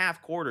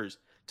 2.5 quarters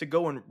to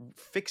go and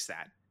fix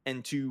that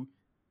and to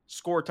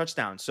score a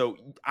touchdown. So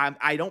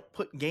I don't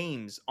put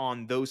games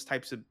on those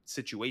types of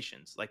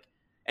situations. Like,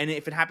 and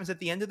if it happens at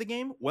the end of the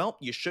game, well,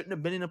 you shouldn't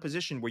have been in a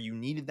position where you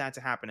needed that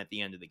to happen at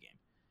the end of the game.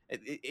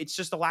 It's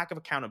just a lack of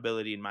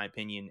accountability, in my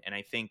opinion. And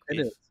I think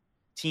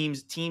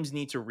teams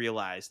need to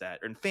realize that,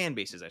 and fan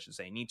bases, I should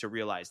say, need to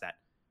realize that,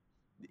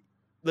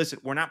 listen,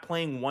 we're not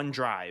playing one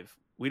drive.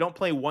 We don't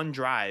play one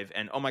drive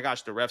and, oh my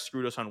gosh, the ref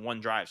screwed us on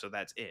one drive, so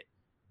that's it.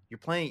 You're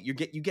playing, you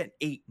get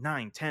 8,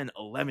 9, 10,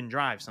 11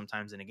 drives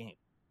sometimes in a game.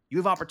 you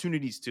have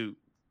opportunities to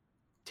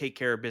take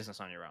care of business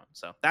on your own.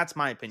 So that's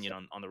my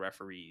opinion on the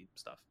referee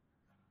stuff.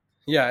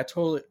 Yeah,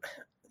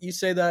 you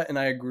say that, and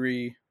I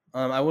agree.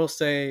 I will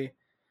say,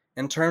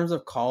 in terms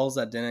of calls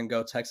that didn't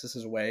go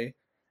Texas's way,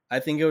 I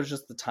think it was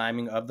just the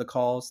timing of the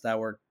calls that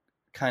were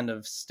kind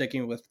of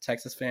sticking with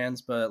Texas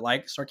fans. But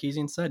like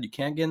Sarkisian said, you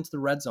can't get into the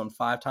red zone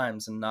 5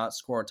 times and not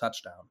score a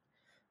touchdown.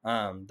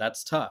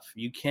 That's tough.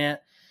 You can't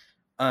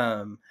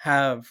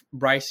have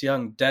Bryce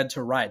Young dead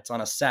to rights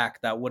on a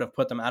sack that would have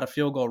put them out of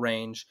field goal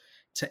range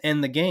to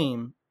end the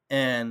game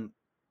and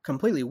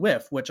completely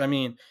whiff, which, I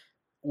mean,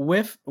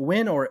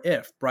 when or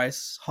if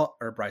Bryce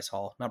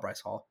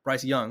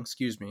Young,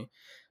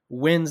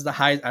 wins the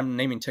Heisman. I'm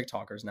naming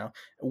TikTokers now.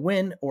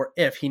 When or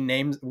if he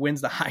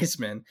wins the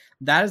Heisman,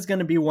 that is going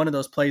to be one of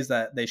those plays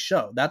that they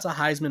show. That's a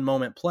Heisman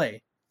moment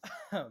play.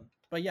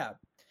 But yeah,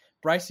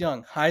 Bryce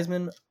Young,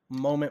 Heisman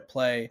moment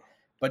play,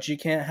 but you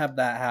can't have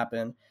that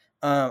happen.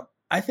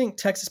 I think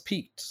Texas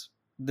peaked.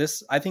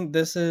 I think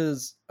this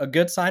is a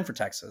good sign for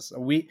Texas.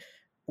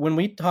 When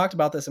we talked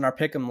about this in our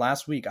pick'em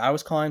last week, I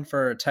was calling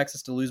for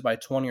Texas to lose by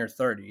 20 or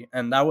 30.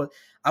 And I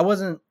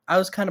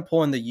was kind of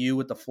pulling the U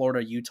with the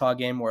Florida-Utah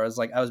game, where I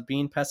was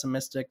being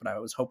pessimistic, but I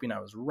was hoping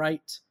I was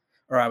right,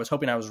 or I was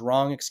hoping I was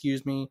wrong,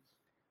 excuse me.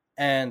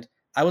 And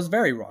I was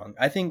very wrong.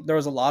 I think there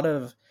was a lot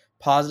of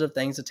positive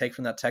things to take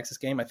from that Texas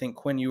game. I think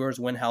Quinn Ewers,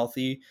 when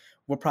healthy,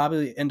 will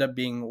probably end up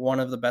being one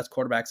of the best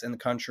quarterbacks in the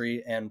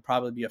country and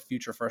probably be a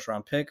future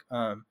first-round pick.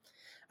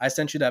 I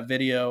sent you that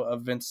video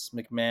of Vince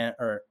McMahon,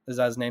 or is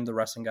that his name, the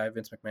wrestling guy,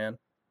 Vince McMahon?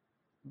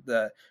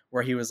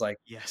 Where he was like,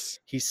 yes,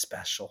 he's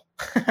special.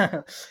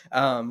 When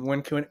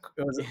it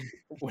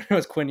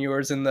was Quinn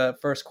Ewers in the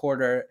first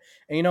quarter,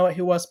 and you know what?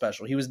 He was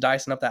special. He was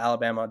dicing up the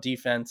Alabama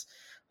defense.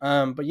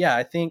 But yeah,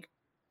 I think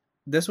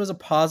this was a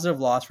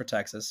positive loss for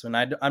Texas. And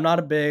I'm not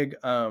a big,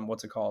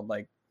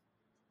 like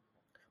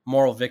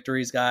moral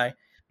victories guy.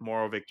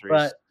 Moral victories.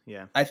 But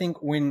yeah, I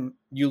think when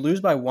you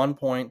lose by 1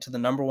 point to the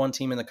number 1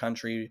 team in the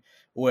country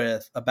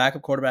with a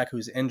backup quarterback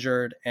who's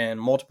injured and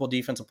multiple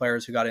defensive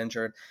players who got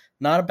injured,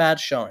 not a bad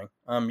showing.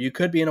 You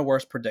could be in a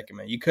worse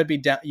predicament. You could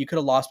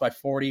have lost by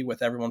 40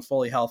 with everyone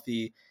fully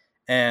healthy,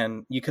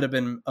 and you could have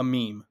been a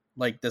meme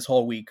like this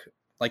whole week,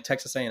 like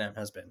Texas A&M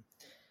has been.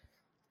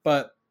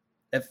 But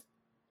if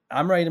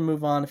I'm ready to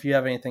move on, if you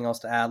have anything else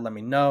to add, let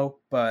me know.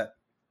 But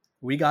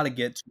we got to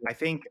get to. I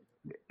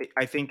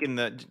think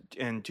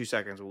in 2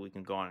 seconds, we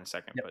can go on in a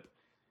second, yep. But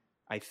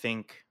I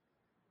think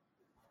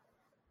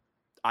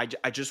I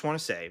just want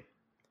to say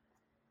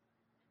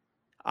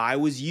I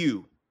was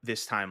you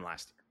this time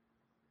last year.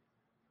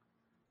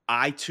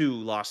 I too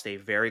lost a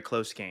very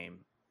close game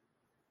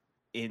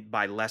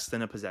by less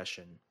than a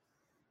possession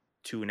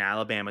to an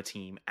Alabama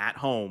team at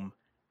home,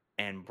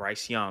 and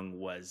Bryce Young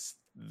was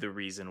the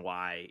reason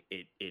why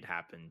it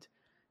happened.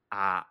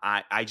 I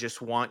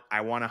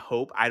want to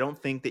hope. I don't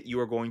think that you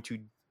are going to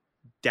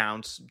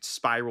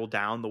spiral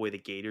down the way the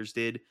Gators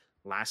did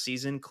last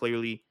season.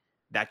 Clearly,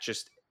 that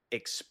just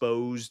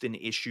exposed an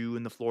issue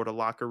in the Florida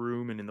locker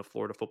room and in the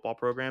Florida football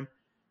program.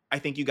 I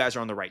think you guys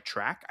are on the right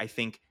track. I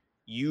think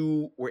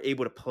you were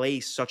able to play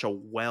such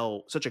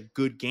a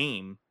good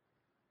game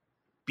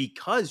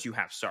because you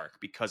have Sark,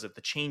 because of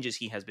the changes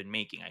he has been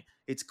making.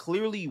 It's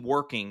clearly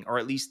working, or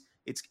at least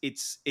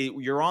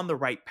you're on the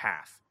right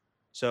path.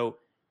 So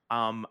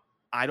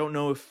I don't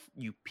know if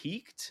you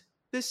peaked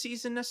this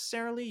season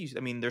necessarily. I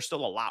mean, there's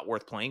still a lot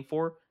worth playing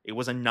for. It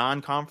was a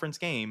non-conference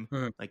game.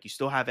 Mm-hmm. Like, you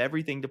still have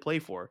everything to play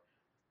for.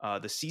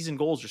 The season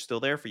goals are still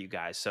there for you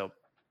guys. So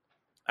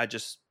I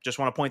just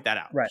want to point that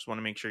out. Right. Just want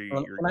to make sure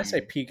when I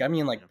say peak, I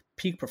mean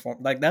peak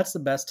performance. Like, that's the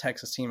best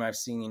Texas team I've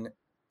seen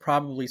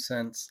probably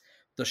since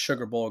the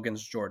Sugar Bowl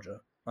against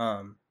Georgia.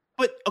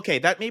 But okay,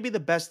 that may be the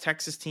best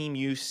Texas team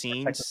you've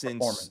seen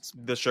since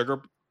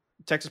the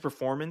Texas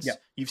performance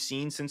you've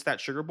seen since that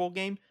Sugar Bowl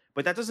game.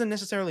 But that doesn't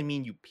necessarily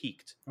mean you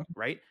peaked,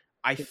 right?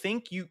 I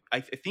think you're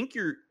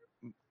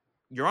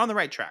on the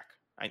right track.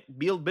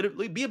 Be a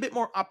bit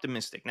more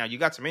optimistic. Now, you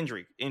got some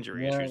injury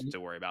issues to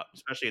worry about,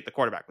 especially at the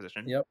quarterback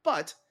position. Yep.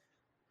 But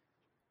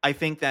I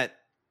think that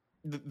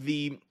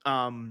the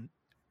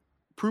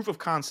proof of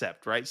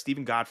concept, right?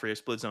 Stephen Godfrey of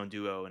Split Zone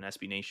Duo and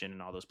SB Nation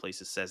and all those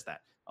places says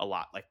that a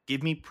lot. Like,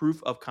 give me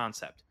proof of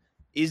concept.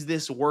 Is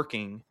this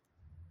working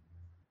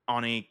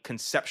on a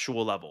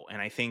conceptual level?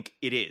 And I think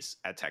it is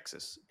at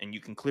Texas, and you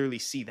can clearly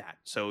see that.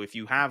 So if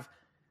you have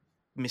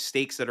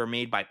mistakes that are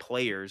made by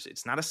players,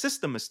 it's not a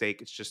system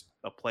mistake, it's just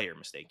a player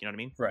mistake. You know what I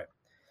mean? Right.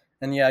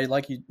 And yeah,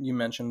 like you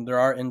mentioned, there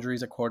are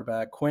injuries at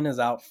quarterback. Quinn is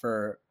out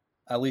for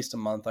at least a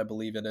month, I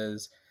believe it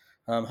is.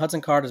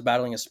 Hudson Card is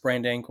battling a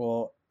sprained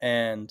ankle,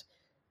 and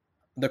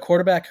the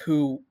quarterback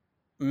who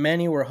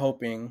many were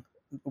hoping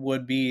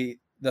would be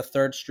the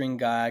third string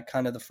guy,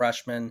 kind of the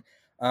freshman,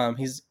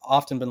 he's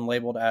often been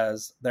labeled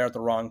as there at the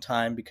wrong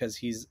time because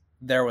he's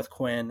there with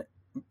Quinn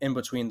in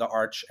between the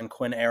Arch and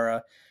Quinn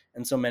era.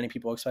 And so many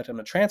people expect him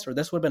to transfer.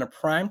 This would have been a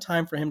prime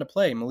time for him to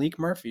play. Malik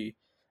Murphy,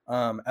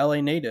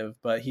 LA native,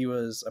 but he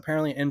was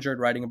apparently injured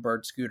riding a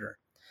bird scooter.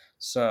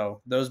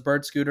 So those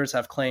bird scooters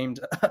have claimed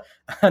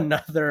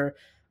another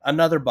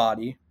another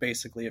body,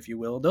 basically, if you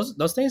will.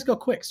 Those things go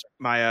quick.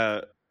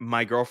 Sir.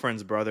 My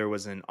girlfriend's brother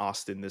was in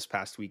Austin this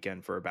past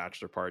weekend for a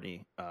bachelor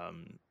party.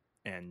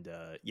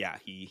 Yeah,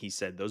 he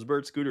said those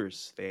bird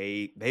scooters,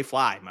 they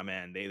fly, my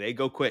man. They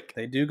go quick.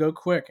 They do go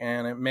quick,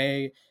 and it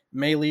may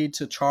lead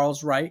to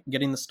Charles Wright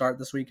getting the start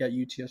this week at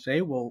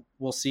UTSA.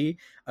 We'll see.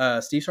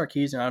 Steve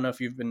Sarkisian, I don't know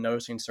if you've been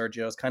noticing,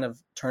 Sergio, has kind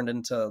of turned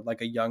into like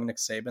a young Nick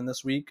Saban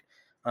this week.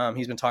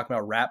 He's been talking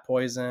about rat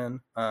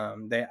poison.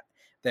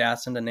 They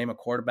asked him to name a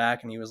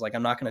quarterback, and he was like,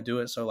 "I'm not going to do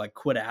it." So like,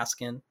 quit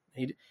asking.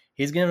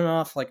 He's giving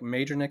off like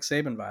major Nick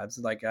Saban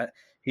vibes. Like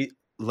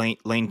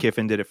Lane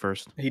Kiffin did it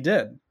first. He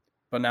did,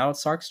 but now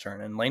it's Sark's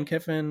turn, and Lane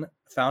Kiffin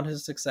found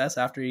his success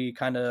after he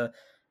kind of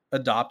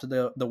adopted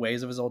the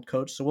ways of his old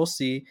coach. So we'll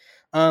see.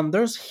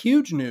 There's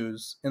huge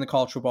news in the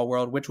college football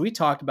world, which we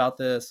talked about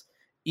this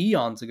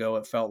eons ago.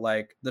 It felt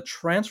like the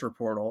transfer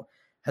portal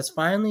has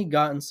finally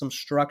gotten some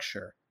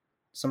structure,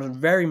 some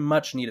very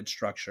much needed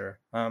structure.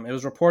 It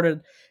was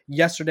reported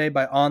yesterday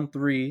by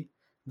On3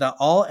 that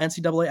all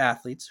NCAA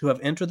athletes who have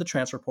entered the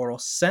transfer portal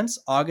since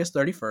August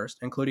 31st,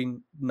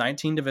 including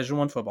 19 Division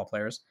I football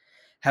players,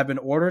 have been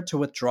ordered to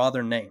withdraw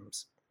their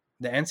names.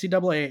 The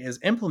NCAA is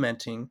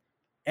implementing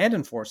and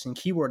enforcing,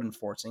 keyword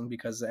enforcing,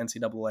 because the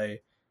NCAA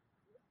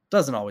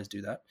doesn't always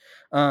do that,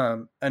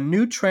 a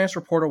new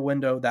transfer portal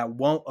window that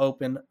won't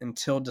open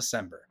until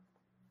December.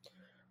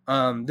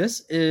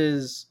 This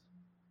is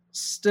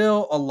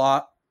still a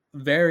lot,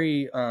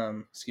 very,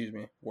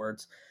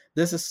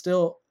 This is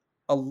still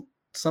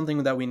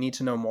something that we need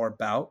to know more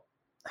about,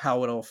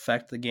 how it'll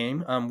affect the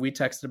game. We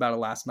texted about it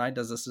last night.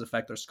 Does this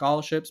affect their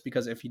scholarships?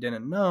 Because if you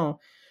didn't know,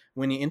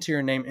 when you enter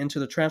your name into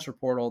the transfer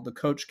portal, the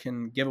coach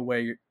can give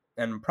away,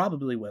 and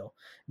probably will,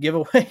 give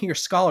away your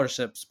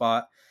scholarship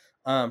spot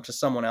to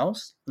someone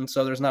else. And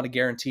so there's not a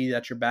guarantee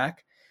that you're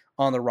back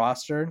on the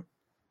roster.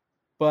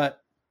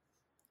 But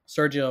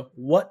Sergio,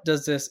 what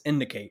does this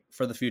indicate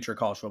for the future of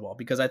college football?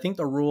 Because I think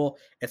the rule,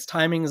 its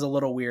timing is a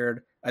little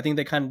weird. I think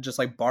they kind of just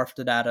like barfed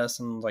it at us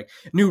and like,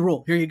 new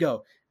rule, here you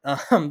go.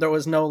 There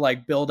was no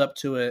like build up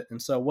to it.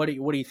 And so what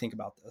do you think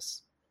about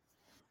this?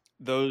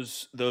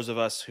 Those of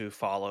us who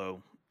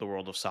follow the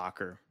world of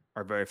soccer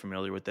are very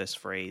familiar with this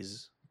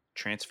phrase,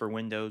 transfer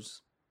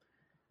windows.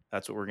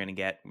 That's what we're going to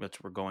get. That's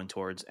what we're going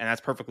towards. And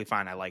that's perfectly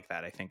fine. I like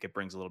that. I think it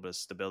brings a little bit of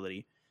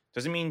stability.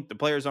 Doesn't mean the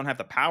players don't have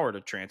the power to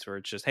transfer.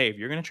 It's just, hey, if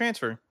you're going to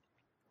transfer,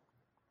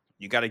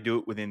 you got to do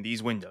it within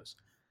these windows.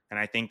 And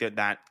I think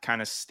that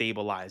kind of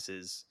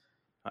stabilizes.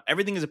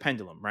 Everything is a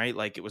pendulum, right?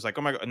 Like it was like,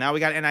 oh my God, now we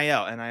got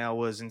NIL. NIL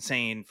was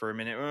insane for a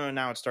minute.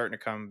 Now it's starting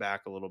to come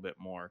back a little bit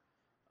more.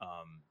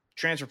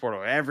 Transfer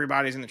portal.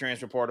 Everybody's in the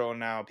transfer portal. And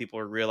now people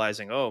are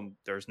realizing, oh,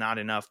 there's not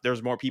enough.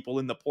 There's more people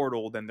in the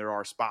portal than there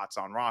are spots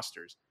on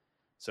rosters.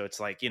 So it's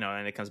like,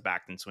 and it comes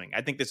back in swing.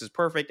 I think this is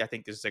perfect. I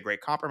think this is a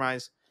great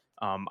compromise.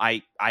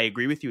 I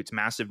agree with you. It's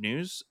massive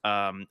news.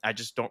 I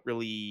just don't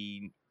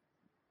really,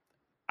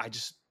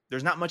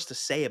 there's not much to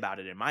say about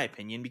it in my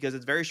opinion, because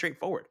it's very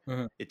straightforward.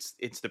 Mm-hmm.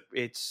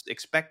 It's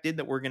expected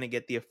that we're going to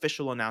get the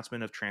official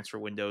announcement of transfer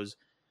windows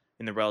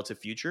in the relative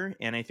future.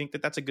 And I think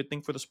that that's a good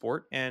thing for the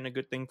sport and a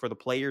good thing for the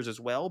players as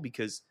well,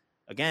 because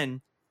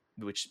again,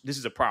 which this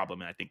is a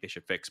problem and I think they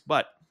should fix,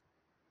 but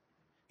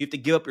you have to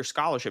give up your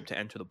scholarship to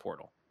enter the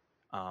portal.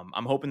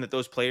 I'm hoping that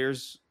those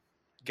players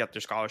get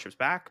their scholarships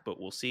back, but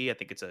we'll see. I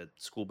think it's a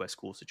school by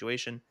school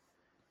situation.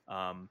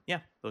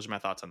 Those are my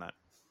thoughts on that.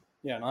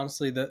 Yeah. And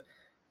honestly,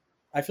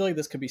 I feel like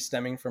this could be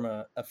stemming from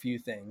a few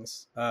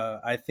things.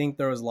 I think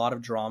there was a lot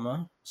of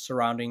drama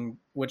surrounding,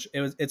 which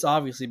it's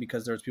obviously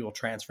because there's people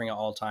transferring at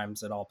all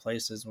times at all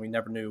places, and we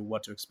never knew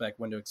what to expect,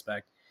 when to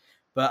expect.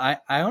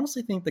 But I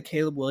honestly think the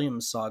Caleb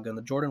Williams saga and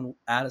the Jordan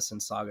Addison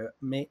saga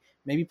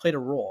maybe played a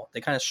role. They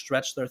kind of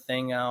stretched their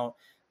thing out.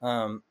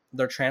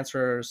 Their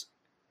transfers,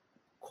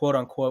 quote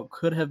unquote,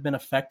 could have been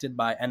affected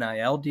by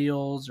NIL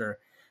deals or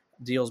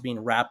deals being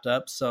wrapped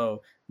up.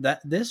 So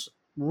that this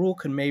rule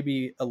could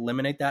maybe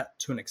eliminate that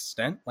to an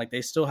extent. Like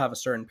they still have a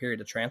certain period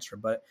to transfer,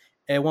 but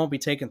it won't be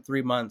taking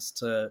 3 months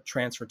to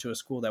transfer to a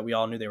school that we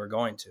all knew they were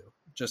going to,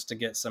 just to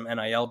get some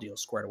NIL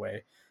deals squared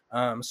away.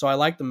 So I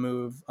like the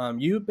move.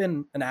 You've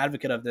been an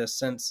advocate of this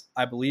since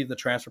I believe the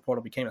transfer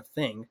portal became a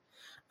thing.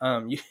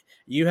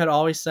 You had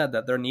always said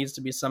that there needs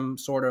to be some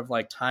sort of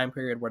like time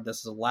period where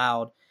this is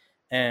allowed.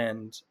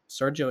 And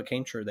Sergio, it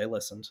came true. They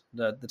listened.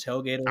 The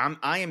tailgater.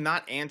 I am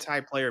not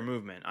anti-player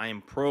movement. I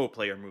am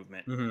pro-player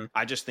movement. Mm-hmm.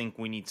 I just think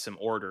we need some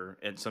order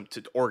and some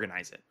to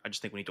organize it. I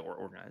just think we need to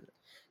organize it.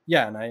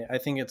 Yeah, and I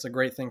think it's a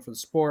great thing for the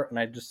sport. And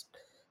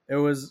it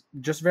was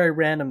just very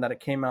random that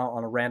it came out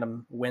on a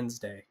random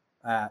Wednesday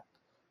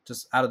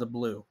just out of the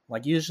blue.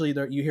 Like usually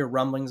you hear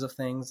rumblings of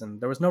things,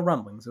 and there was no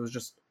rumblings. It was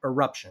just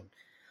eruption.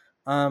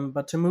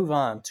 But to move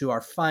on to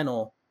our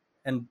final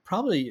and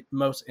probably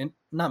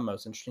not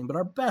most interesting, but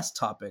our best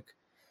topic,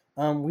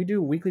 we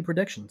do weekly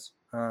predictions.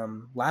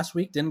 Last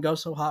week didn't go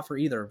so hot for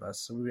either of us.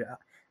 So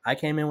I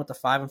came in with a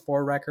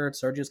 5-4 record.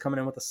 Sergio's coming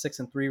in with a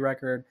 6-3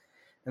 record.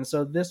 And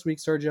so this week,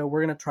 Sergio,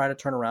 we're going to try to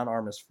turn around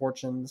our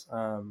misfortunes,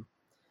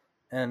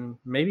 and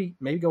maybe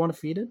go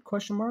undefeated ?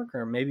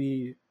 Or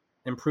maybe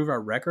improve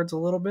our records a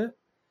little bit.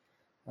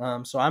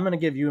 So I'm going to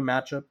give you a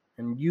matchup,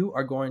 and you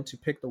are going to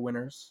pick the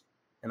winners,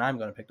 and I'm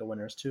going to pick the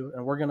winners too,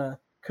 and we're going to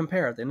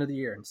compare at the end of the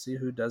year and see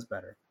who does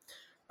better.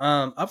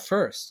 Up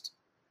first,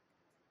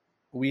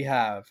 we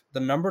have the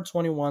number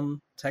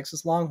 21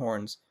 Texas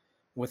Longhorns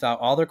without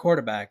all their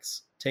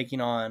quarterbacks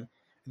taking on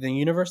the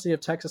University of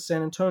Texas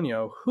San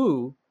Antonio,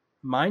 who,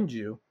 mind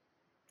you,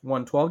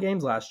 won 12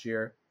 games last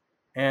year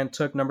and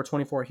took number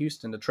 24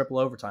 Houston to triple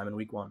overtime in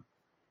week 1.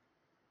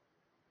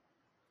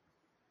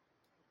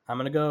 I'm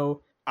going to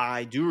go.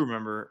 I do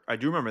remember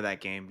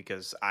that game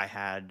because I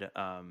had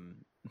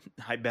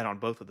I bet on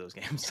both of those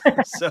games.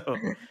 So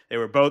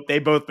they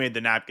both made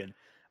the napkin.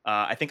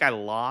 I think I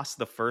lost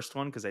the first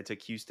one because I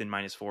took Houston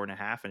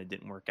 -4.5 and it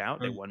didn't work out.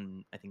 They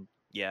won, I think,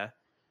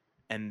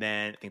 and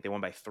then I think they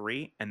won by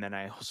 3. And then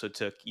I also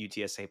took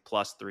UTSA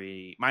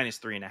 +3,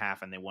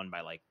 -3.5, and they won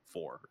by like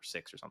 4 or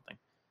 6 or something.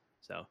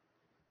 So,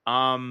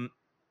 I'll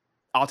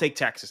take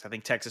Texas. I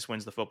think Texas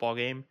wins the football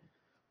game,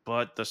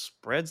 but the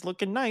spread's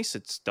looking nice.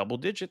 It's double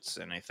digits,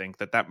 and I think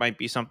that might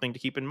be something to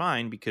keep in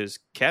mind because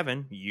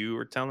Kevin, you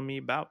were telling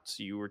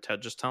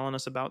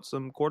us about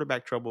some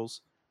quarterback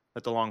troubles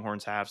that the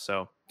Longhorns have.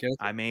 So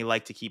I may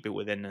like to keep it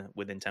within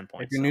 10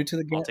 points. If you're new to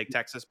the game, I'll take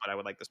Texas, but I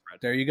would like the spread.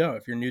 There you go.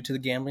 If you're new to the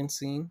gambling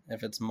scene,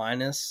 if it's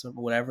minus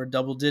whatever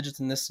double digits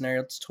in this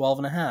scenario, it's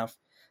 12.5.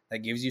 That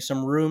gives you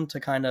some room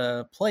to kind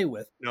of play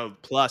with. No,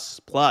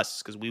 plus,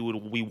 because we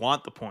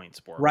want the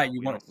points, bro. Right, we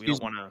don't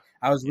want to.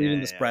 I was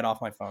reading the spread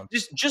off my phone.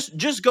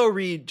 Just go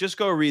read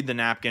the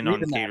napkin on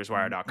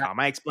CatorsWire.com.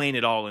 I explain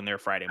it all in there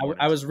Friday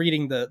morning. I was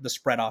reading the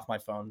spread off my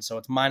phone, so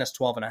it's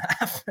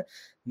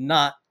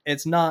 -12.5.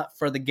 It's not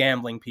for the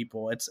gambling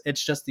people.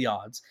 It's just the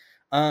odds.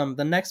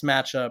 The next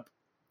matchup,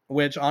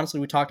 which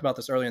honestly we talked about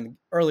this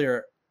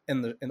earlier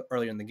in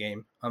the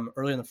game.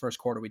 Earlier in the first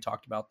quarter we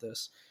talked about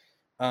this.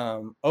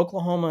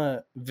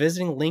 Oklahoma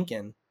visiting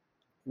Lincoln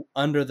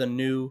under the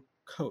new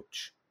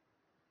coach.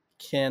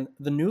 Can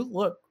the new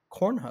look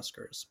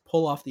Cornhuskers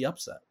pull off the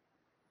upset?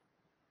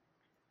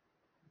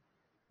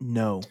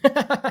 No.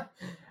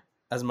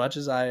 As much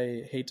as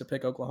I hate to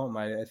pick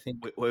Oklahoma, I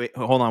think. Wait,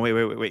 hold on.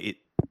 Wait.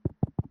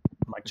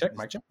 Mic check.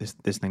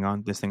 This thing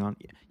on.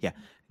 Yeah.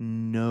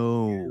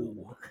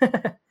 No.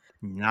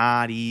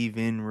 Not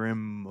even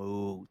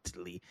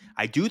remotely.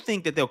 I do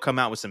think that they'll come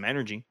out with some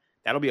energy.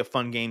 That'll be a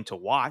fun game to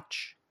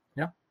watch.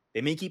 Yeah. They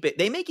may keep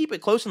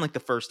it close in like the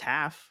first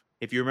half.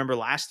 If you remember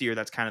last year,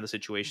 that's kind of the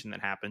situation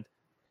that happened.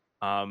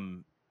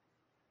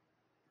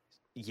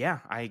 Yeah,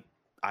 I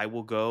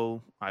will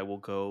go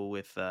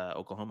with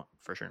Oklahoma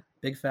for sure.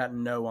 Big fat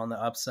no on the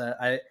upset.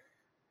 I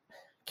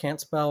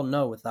can't spell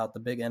no without the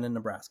big N in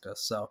Nebraska.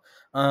 So,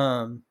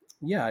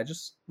 yeah,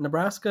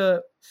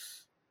 Nebraska.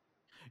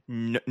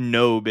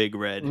 No big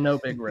red. No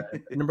big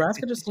red.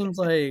 Nebraska just seems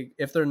like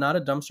if they're not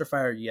a dumpster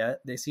fire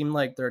yet, they seem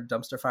like they're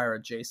dumpster fire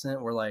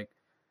adjacent, where like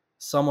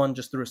someone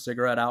just threw a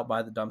cigarette out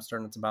by the dumpster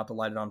and it's about to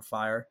light it on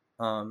fire.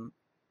 And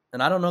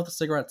I don't know if the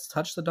cigarettes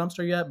touched the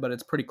dumpster yet, but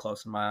it's pretty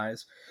close in my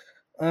eyes.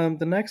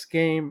 The next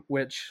game,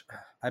 which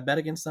I bet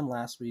against them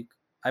last week,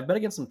 I bet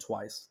against them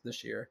twice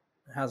this year.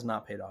 It has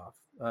not paid off.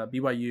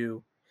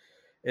 BYU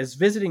is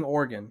visiting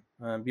Oregon.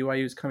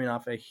 BYU is coming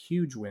off a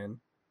huge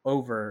win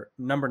over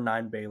number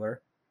 9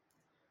 Baylor.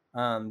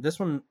 This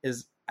one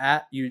is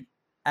at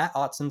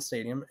Autzen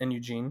Stadium in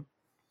Eugene.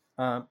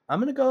 I'm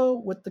going to go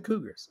with the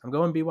Cougars. I'm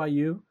going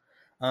BYU.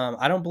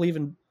 I don't believe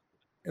in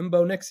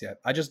Bo Nix yet.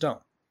 I just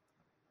don't.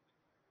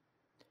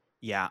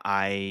 Yeah,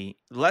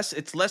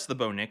 it's less the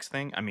Bo Nix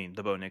thing. I mean,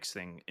 the Bo Nix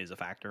thing is a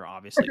factor,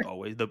 obviously,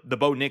 always. The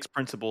Bo Nix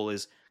principle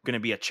is going to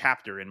be a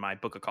chapter in my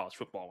book of college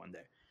football one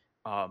day.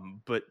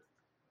 But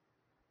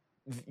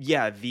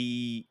yeah,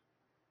 this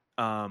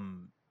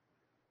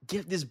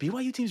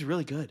BYU team's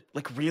really good.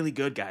 Like really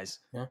good, guys.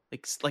 Yeah.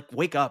 Like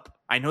wake up.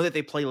 I know that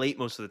they play late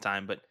most of the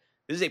time, but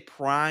this is a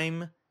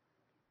prime.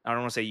 I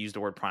don't want to say use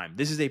the word prime.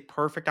 This is a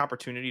perfect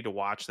opportunity to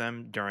watch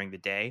them during the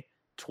day.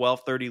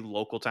 12:30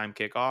 local time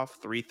kickoff,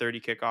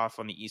 3:30 kickoff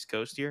on the East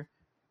Coast here.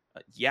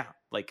 Yeah,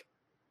 like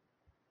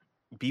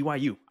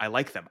BYU. I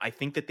like them. I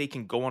think that they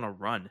can go on a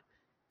run.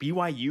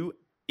 BYU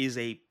is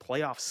a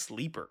playoff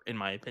sleeper, in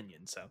my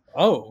opinion. So,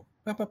 hot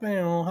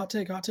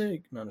take.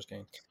 No, I'm just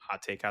kidding.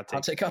 Hot take.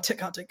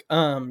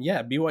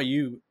 Yeah,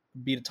 BYU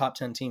beat a top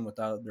 10 team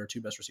without their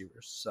 2 best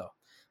receivers. So,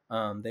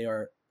 they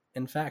are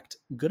in fact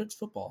good at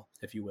football,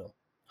 if you will.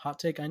 Hot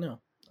take, I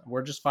know.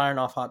 We're just firing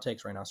off hot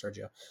takes right now,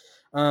 Sergio.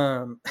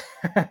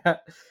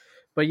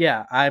 But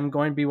yeah, I'm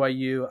going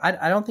BYU.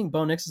 I don't think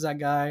Bo Nix is that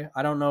guy.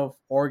 I don't know if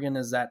Oregon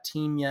is that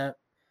team yet.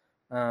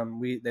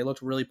 They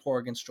looked really poor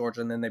against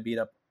Georgia, and then they beat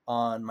up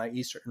on my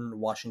Eastern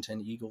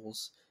Washington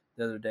Eagles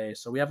the other day.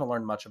 So we haven't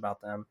learned much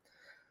about them.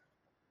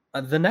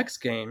 The next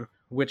game,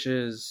 which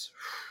is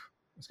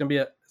it's gonna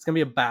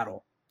be a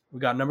battle. We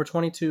got number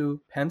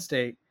 22 Penn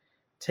State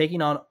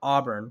taking on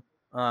Auburn.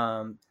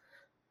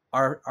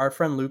 Our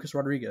friend Lucas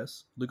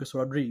Rodriguez,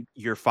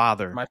 your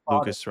father, my father,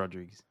 Lucas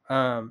Rodriguez,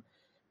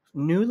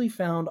 newly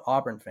found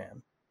Auburn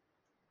fan,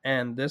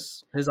 and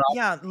this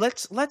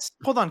let's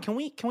hold on. Can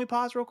we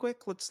pause real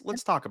quick?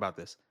 Let's talk about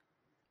this.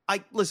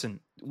 listen,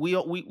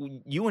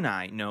 you and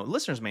I know,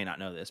 listeners may not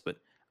know this, but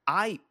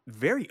I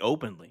very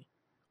openly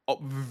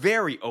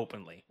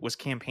was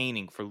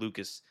campaigning for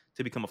Lucas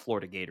to become a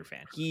Florida Gator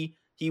fan.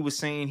 He was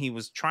saying he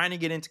was trying to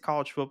get into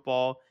college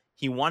football.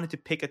 He wanted to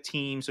pick a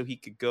team so he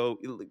could go.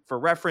 For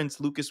reference,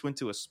 Lucas went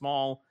to a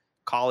small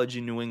college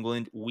in New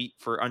England.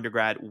 For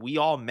undergrad, we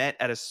all met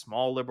at a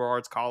small liberal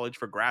arts college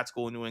for grad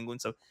school in New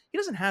England. So he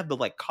doesn't have the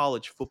like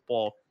college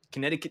football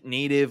Connecticut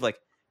native, like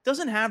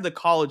doesn't have the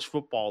college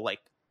football like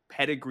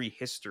pedigree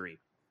history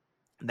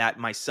that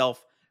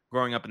myself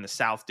growing up in the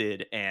South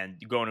did, and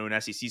going to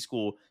an SEC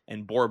school,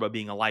 and Borba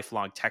being a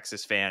lifelong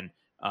Texas fan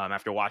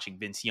after watching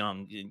Vince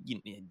Young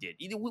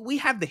did. We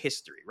have the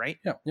history, right?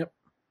 Yep.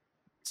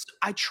 So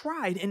I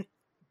tried, and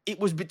it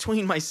was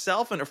between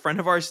myself and a friend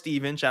of ours,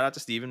 Steven. Shout out to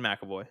Steven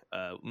McAvoy,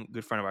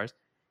 good friend of ours.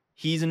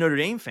 He's a Notre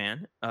Dame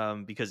fan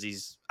because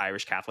he's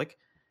Irish Catholic.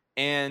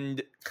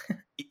 And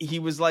he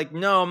was like,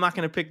 no, I'm not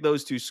going to pick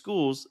those two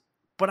schools.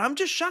 But I'm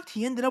just shocked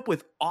he ended up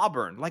with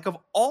Auburn. Like, of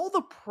all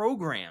the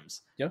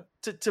programs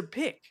to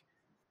pick,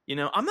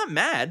 I'm not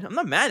mad. I'm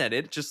not mad at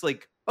it. Just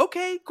like,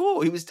 okay,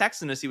 cool. He was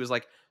texting us. He was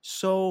like,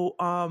 so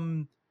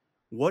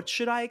what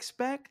should I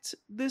expect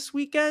this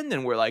weekend?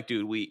 And we're like,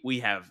 dude, we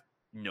have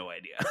no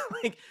idea.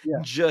 Like,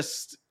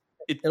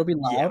 it'll be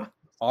loud. Yeah.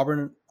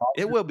 Auburn,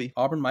 it will be.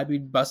 Auburn might be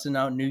busting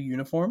out new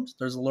uniforms.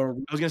 There's a little.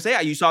 I was gonna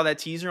say, you saw that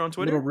teaser on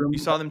Twitter. You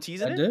saw them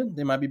teasing it. I did.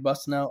 They might be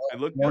busting out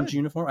orange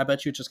uniform. I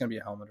bet you it's just gonna be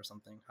a helmet or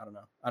something. I don't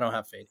know. I don't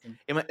have faith.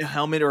 It might a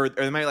helmet, or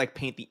they might like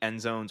paint the end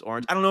zones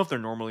orange. I don't know if they're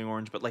normally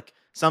orange, but like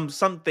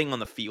something on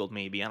the field,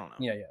 maybe. I don't know.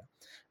 Yeah.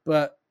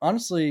 But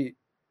honestly,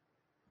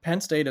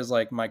 Penn State is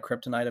like my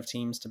kryptonite of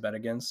teams to bet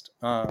against.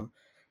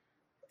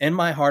 In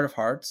my heart of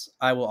hearts,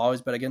 I will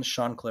always bet against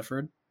Sean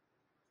Clifford.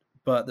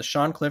 But the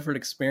Sean Clifford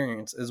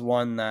experience is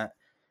one that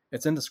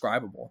it's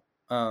indescribable.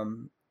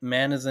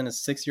 Man is in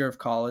his sixth year of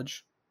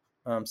college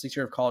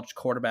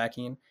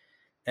quarterbacking,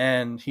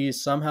 and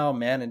he's somehow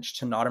managed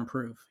to not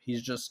improve. He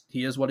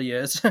is what he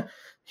is.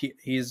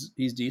 he's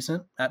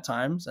decent at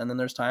times, and then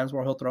there's times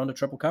where he'll throw into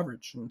triple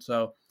coverage, and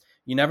so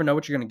you never know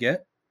what you're going to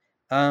get.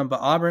 But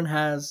Auburn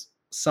has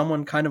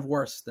someone kind of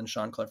worse than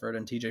Sean Clifford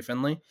and TJ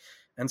Finley,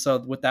 and so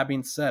with that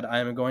being said, I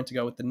am going to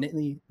go with the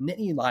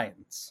Nittany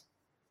Lions.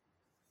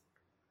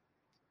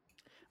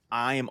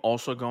 I am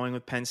also going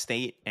with Penn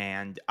State,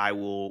 and I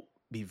will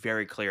be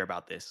very clear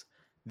about this.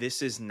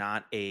 This is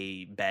not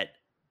a bet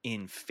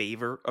in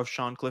favor of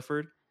Sean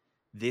Clifford.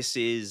 This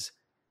is,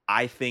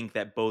 I think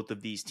that both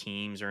of these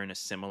teams are in a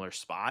similar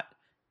spot,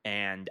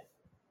 and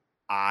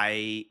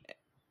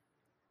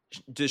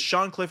does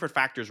Sean Clifford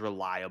factor is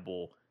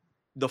reliable?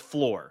 The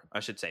floor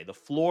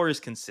is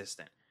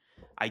consistent.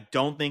 I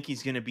don't think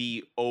he's going to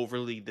be over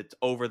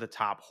the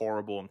top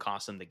horrible and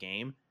cost them the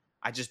game.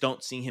 I just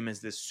don't see him as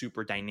this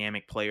super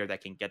dynamic player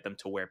that can get them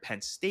to where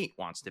Penn State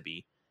wants to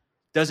be.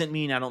 Doesn't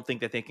mean I don't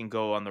think that they can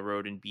go on the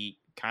road and beat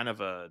kind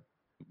of a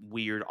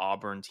weird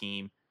Auburn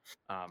team.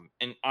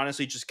 And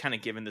honestly, just kind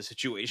of given the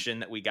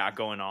situation that we got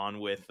going on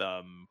with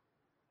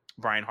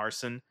Brian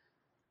Harsin,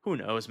 who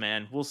knows,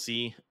 man? We'll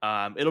see.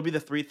 It'll be the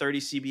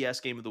 3:30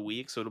 CBS game of the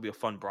week, so it'll be a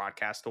fun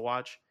broadcast to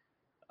watch.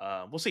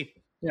 We'll see.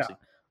 We'll see.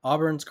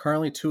 Auburn's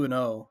currently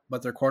 2-0,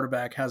 but their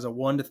quarterback has a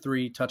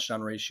 1-to-3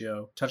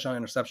 touchdown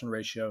interception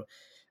ratio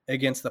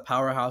against the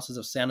powerhouses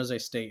of San Jose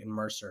State and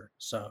Mercer.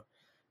 So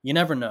you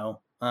never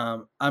know.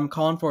 I'm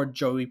calling for a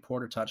Joey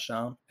Porter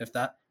touchdown,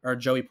 or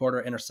Joey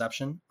Porter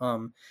interception.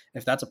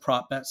 If that's a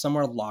prop bet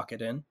somewhere, lock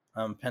it in.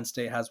 Penn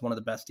State has one of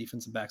the best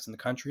defensive backs in the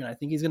country, and I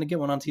think he's going to get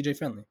one on TJ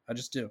Finley. I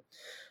just do.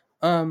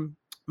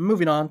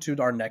 Moving on to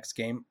our next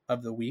game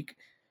of the week.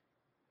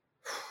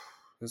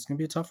 This is going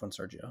to be a tough one,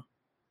 Sergio.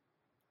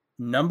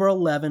 Number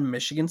 11,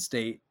 Michigan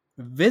State,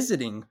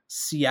 visiting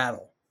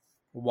Seattle.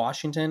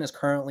 Washington is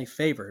currently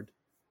favored,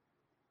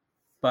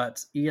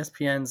 but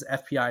ESPN's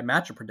FPI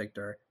matchup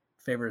predictor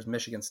favors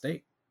Michigan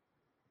State.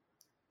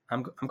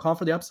 I'm calling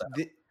for the upset.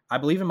 I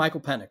believe in Michael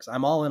Penix.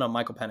 I'm all in on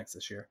Michael Penix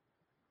this year.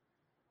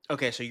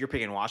 Okay, so you're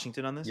picking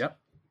Washington on this? Yep.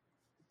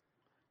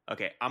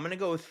 Okay, I'm going to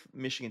go with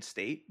Michigan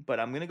State, but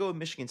I'm going to go with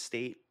Michigan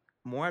State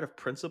more out of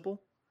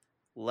principle,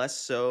 less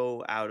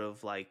so out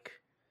of like...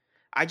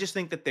 I just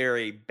think that they're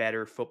a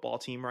better football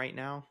team right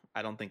now.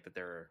 I don't think that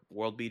they're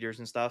world beaters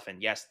and stuff.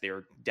 And yes,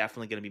 they're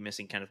definitely going to be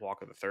missing Kenneth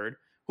Walker III,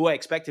 who I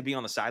expect to be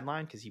on the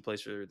sideline because he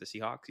plays for the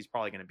Seahawks. He's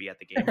probably going to be at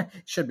the game.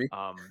 Should be.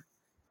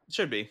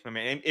 Should be. I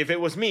mean, if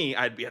it was me,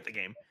 I'd be at the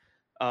game.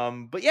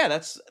 But yeah,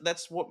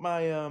 that's what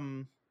my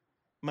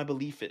my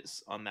belief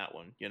is on that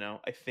one.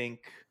 I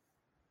think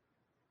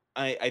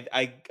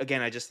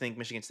I just think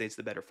Michigan State's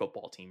the better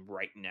football team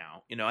right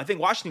now. I think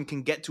Washington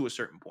can get to a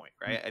certain point,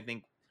 right? I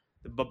think.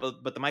 But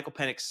the Michael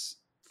Penix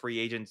free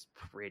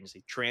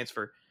agency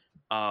transfer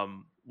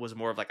was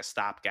more of like a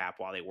stopgap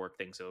while they work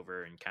things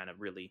over and kind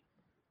of really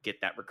get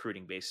that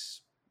recruiting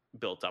base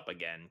built up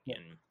again.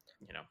 And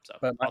so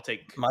I'll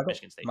take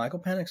Michigan State. Michael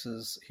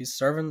Penix he's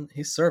serving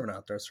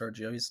out there,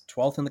 Sergio. He's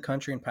 12th in the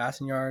country in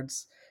passing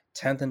yards,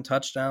 10th in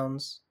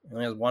touchdowns. He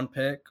only has one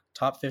pick,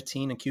 top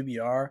 15 in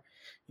QBR.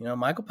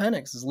 Michael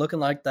Penix is looking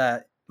like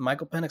that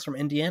Michael Penix from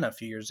Indiana a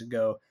few years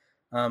ago.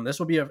 This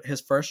will be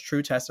his first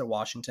true test at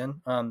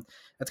Washington.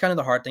 That's kind of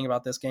the hard thing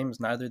about this game is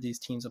neither of these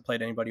teams have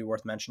played anybody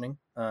worth mentioning.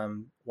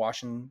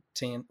 Washington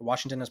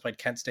has played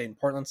Kent State and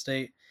Portland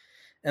State,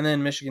 and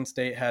then Michigan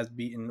State has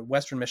beaten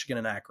Western Michigan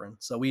and Akron.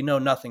 So we know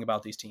nothing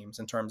about these teams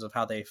in terms of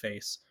how they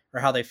face or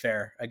how they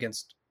fare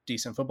against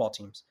decent football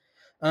teams.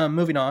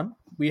 Moving on,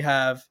 we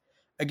have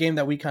a game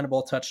that we kind of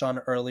both touched on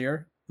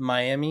earlier,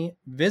 Miami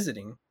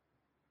visiting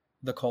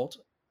the Colt,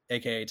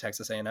 aka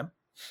Texas A&M.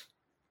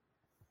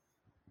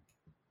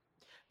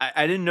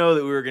 I didn't know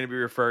that we were going to be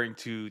referring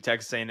to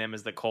Texas A&M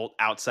as the Colt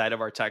outside of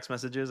our text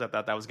messages. I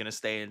thought that was going to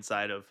stay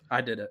inside of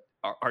I did it.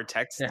 Our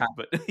text, Yeah.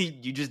 but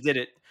you just did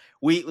it.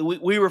 We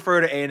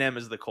refer to A&M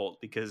as the Colt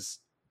because,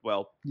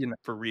 well,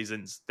 for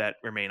reasons that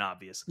remain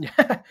obvious.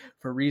 Yeah,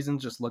 for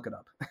reasons, just look it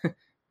up.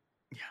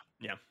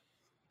 Yeah.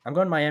 I'm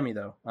going Miami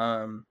though.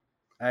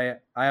 I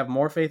have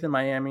more faith in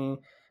Miami,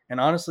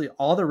 and honestly,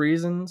 all the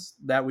reasons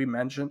that we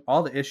mentioned,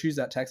 all the issues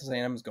that Texas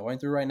A&M is going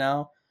through right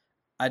now,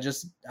 I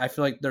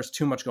feel like there's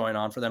too much going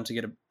on for them to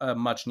get a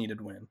much needed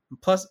win.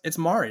 Plus, it's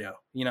Mario,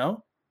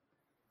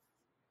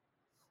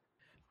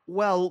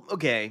 Well,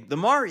 okay,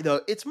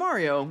 it's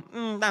Mario.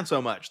 Not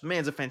so much. The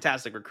man's a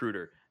fantastic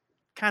recruiter.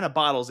 Kind of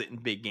bottles it in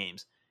big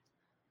games,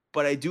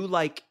 but I do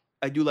like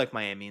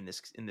Miami in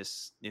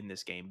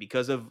this game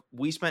because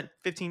we spent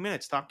 15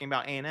 minutes talking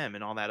about A&M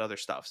and all that other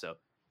stuff. So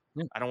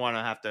yeah. I don't want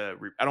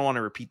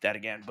to repeat that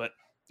again. But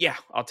yeah,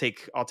 I'll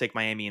take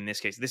Miami in this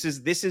case. This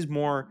is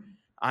more.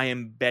 I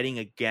am betting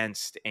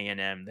against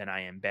A&M than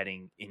I am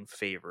betting in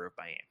favor of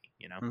Miami.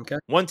 Okay.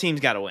 One team's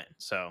got to win.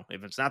 So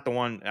if it's not the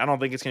one, I don't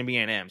think it's going to be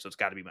A&M. So it's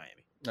got to be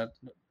Miami.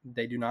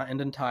 They do not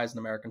end in ties in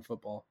American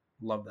football.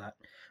 Love that.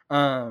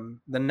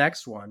 The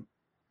next one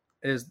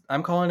is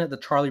I'm calling it the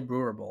Charlie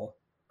Brewer Bowl.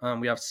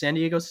 We have San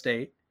Diego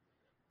State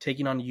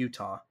taking on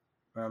Utah.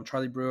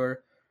 Charlie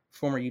Brewer,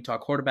 former Utah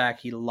quarterback,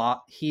 he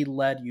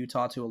led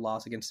Utah to a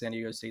loss against San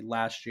Diego State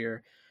last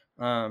year.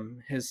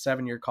 His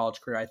 7-year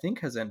college career, I think,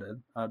 has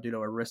ended due to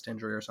a wrist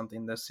injury or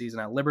something this season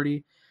at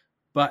Liberty.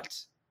 But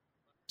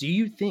do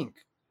you think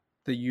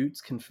the Utes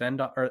can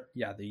fend off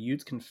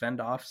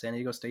San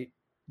Diego State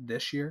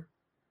this year?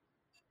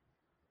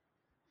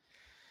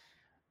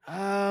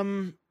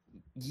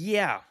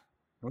 Yeah.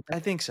 Okay. I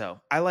think so.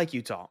 I like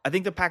Utah. I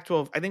think the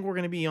Pac-12, I think we're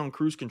going to be on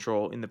cruise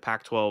control in the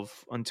Pac-12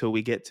 until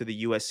we get to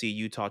the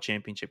USC-Utah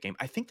championship game.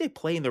 I think they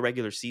play in the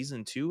regular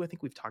season too. I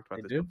think we've talked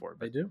about this before.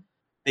 They do.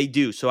 They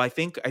do. So I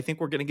think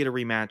we're going to get a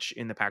rematch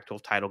in the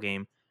Pac-12 title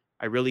game.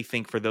 I really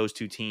think for those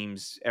two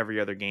teams, every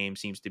other game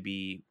seems to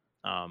be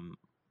a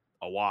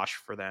wash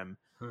for them.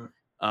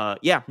 I'll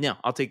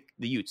take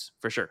the Utes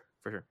for sure.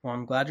 Well,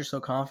 I'm glad you're so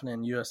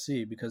confident in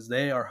USC because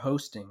they are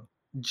hosting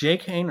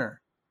Jake Haener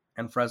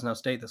and Fresno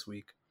State this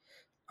week,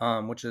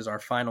 which is our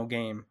final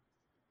game.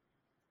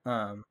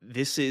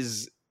 This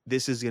is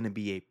going to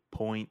be a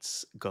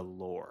points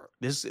galore.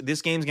 This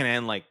game's going to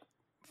end like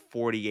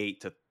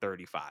 48-35.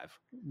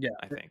 Yeah,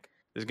 I think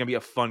this is going to be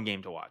a fun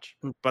game to watch.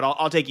 But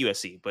I'll take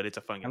USC. But it's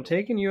a fun game. I'm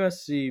taking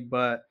USC,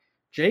 but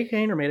Jake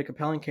Haener made a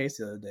compelling case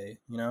the other day.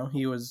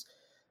 He was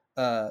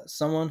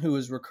someone who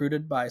was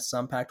recruited by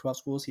some Pac-12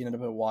 schools. He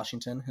ended up at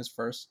Washington, his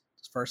first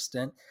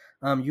stint.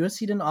 USC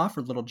didn't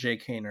offer little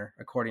Jake Haener,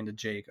 according to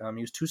Jake.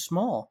 He was too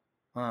small.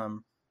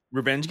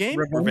 Revenge game.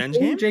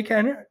 Jake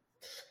Haener.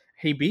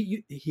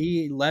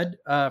 He led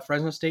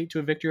Fresno State to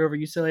a victory over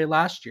UCLA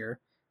last year.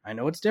 I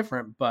know it's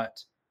different,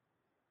 but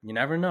you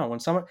never know.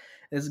 When someone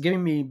is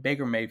giving me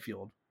Baker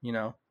Mayfield,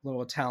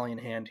 little Italian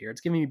hand here.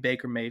 It's giving me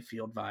Baker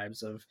Mayfield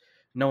vibes of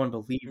no one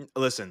believed.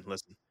 Listen.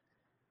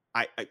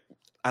 I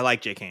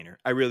like Jake Haener.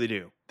 I really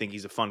do. Think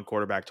he's a fun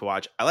quarterback to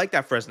watch. I like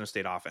that Fresno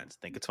State offense.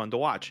 Think it's fun to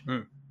watch.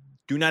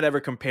 Do not ever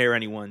compare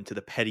anyone to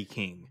the petty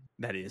king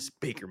that is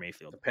Baker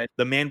Mayfield.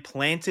 The man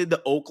planted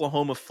the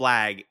Oklahoma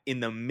flag in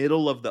the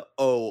middle of the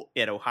O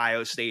at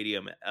Ohio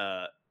Stadium,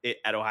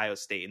 at Ohio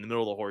State, in the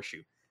middle of the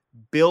horseshoe.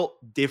 Built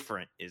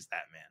different is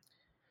that man.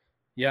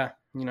 Yeah,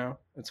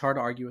 it's hard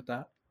to argue with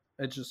that.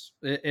 It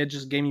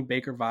just gave me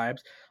Baker vibes.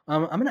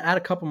 I'm going to add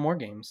a couple more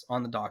games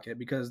on the docket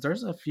because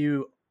there's a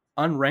few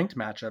unranked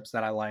matchups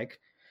that I like,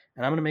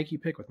 and I'm going to make you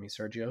pick with me,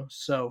 Sergio.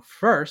 So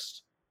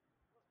first,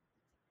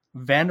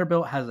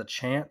 Vanderbilt has a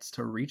chance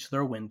to reach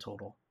their win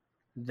total.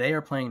 They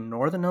are playing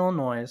Northern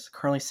Illinois,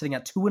 currently sitting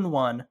at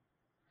 2-1.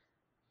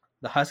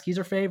 The Huskies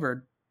are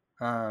favored.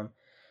 The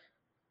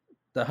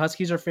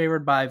Huskies are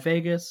favored by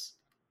Vegas.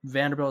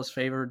 Vanderbilt is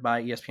favored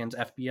by ESPN's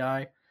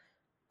FBI.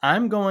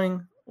 I'm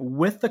going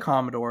with the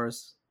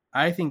Commodores.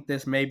 I think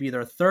this may be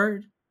their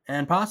third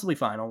and possibly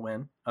final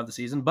win of the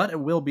season, but it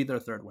will be their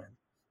third win.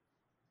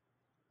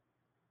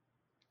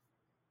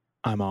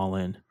 I'm all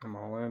in.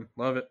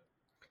 Love it.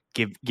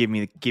 Give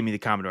me the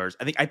Commodores.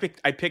 I think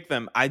I picked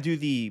them. I do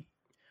the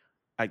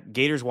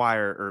Gators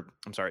Wire,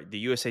 the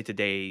USA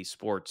Today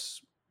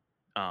sports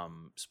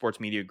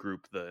media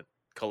group, the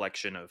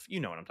collection of,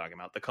 what I'm talking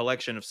about, the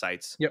collection of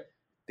sites. Yep.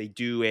 They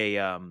do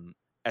a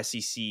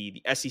SEC.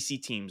 The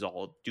SEC teams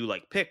all do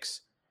like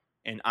picks,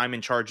 and I'm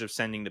in charge of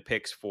sending the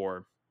picks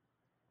for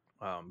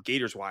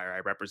Gators Wire. I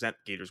represent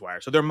Gators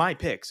Wire. So they're my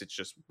picks. It's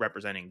just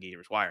representing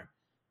Gators Wire.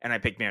 And I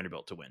picked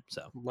Vanderbilt to win.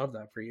 So love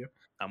that for you.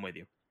 I'm with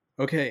you.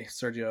 Okay,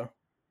 Sergio.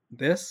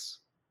 This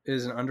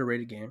is an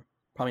underrated game.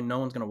 Probably no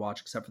one's going to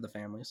watch except for the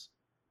families.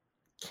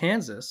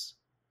 Kansas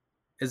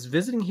is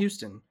visiting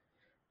Houston.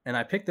 And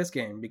I picked this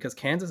game because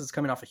Kansas is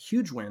coming off a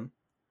huge win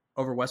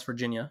over West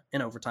Virginia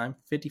in overtime,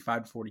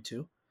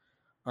 55-42.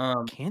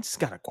 Kansas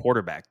got a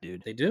quarterback,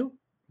 dude. They do.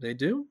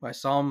 I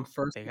saw them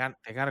first. They got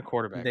a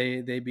quarterback.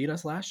 They beat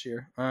us last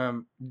year.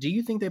 Do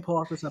you think they pull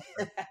off this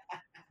upset?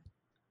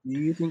 Do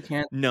you think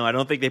Kansas? No, I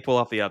don't think they pull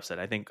off the upset.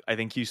 I think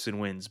Houston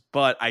wins,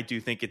 but I do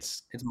think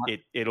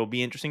it'll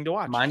be interesting to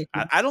watch.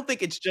 I don't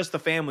think it's just the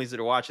families that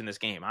are watching this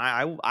game.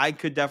 I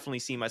could definitely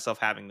see myself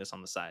having this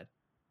on the side.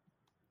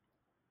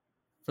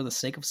 For the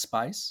sake of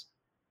spice,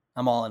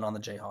 I'm all in on the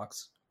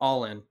Jayhawks.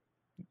 All in.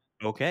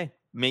 Okay.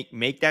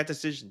 Make that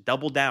decision.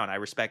 Double down. I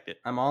respect it.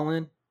 I'm all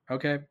in.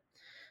 Okay.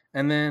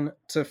 And then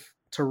to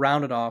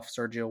round it off,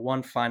 Sergio,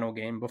 one final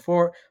game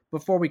before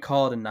we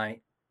call it a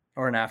night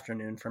or an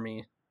afternoon for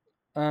me.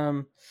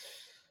 Let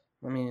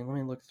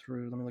me look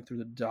through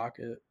the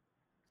docket.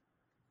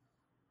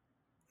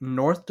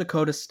 North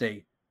Dakota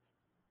State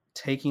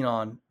taking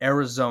on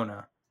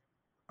Arizona.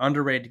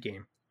 Underrated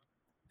game.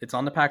 It's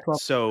on the Pac-12.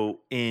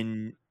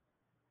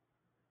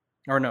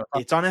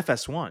 It's on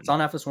FS1. It's on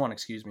FS1,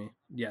 excuse me.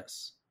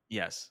 Yes.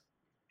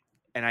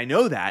 And I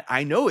know that.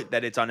 I know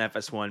that it's on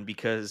FS1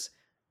 because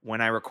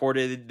when I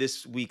recorded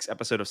this week's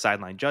episode of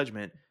Sideline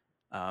Judgment,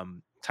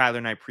 Tyler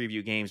and I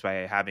preview games by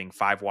having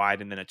 5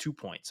 wide and then a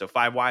 2-point. So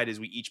 5 wide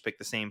is we each pick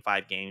the same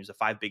 5 games, the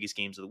 5 biggest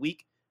games of the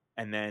week.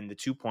 And then the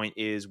 2-point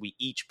is we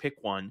each pick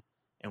one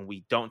and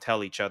we don't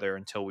tell each other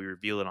until we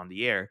reveal it on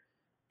the air.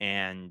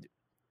 And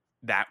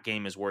that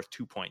game is worth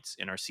 2 points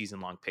in our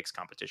season-long picks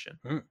competition.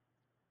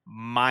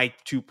 My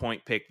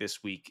 2-point pick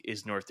this week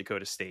is North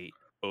Dakota State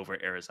over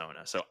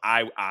Arizona. So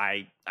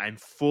I'm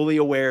fully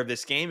aware of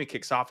this game. It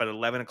kicks off at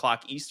 11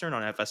 o'clock Eastern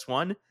on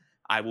FS1.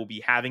 I will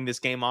be having this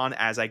game on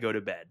as I go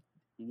to bed.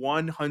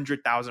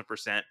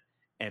 100,000%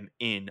 am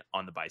in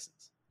on the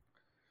Bisons.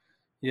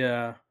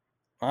 Yeah.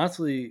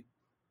 Honestly,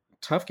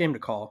 tough game to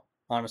call,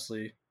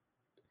 honestly.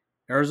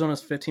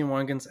 Arizona's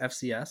 15-1 against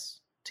FCS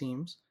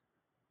teams.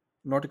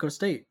 North Dakota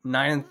State,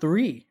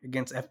 9-3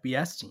 against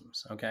FBS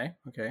teams. Okay.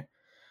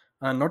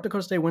 North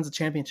Dakota State wins the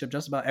championship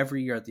just about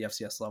every year at the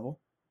FCS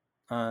level.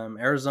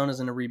 Arizona's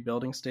in a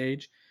rebuilding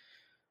stage.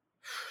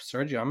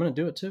 Sergio, I'm going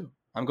to do it too.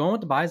 I'm going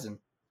with the Bison.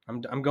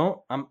 I'm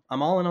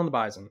all in on the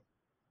Bison.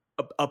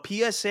 A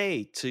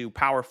PSA to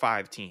Power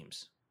 5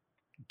 teams.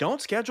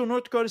 Don't schedule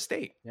North Dakota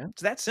State. Yeah.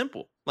 It's that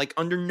simple. Like,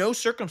 under no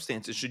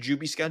circumstances should you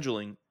be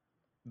scheduling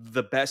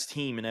the best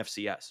team in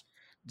FCS.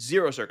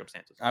 0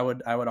 circumstances. I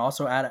would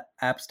also add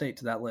App State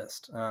to that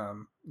list.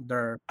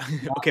 They're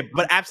okay,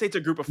 but App State's a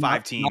group of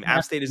 5 team.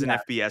 App State is an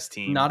FBS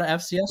team. Not an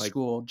FCS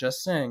school.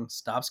 Just saying,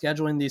 stop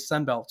scheduling these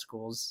Sunbelt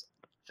schools.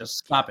 Just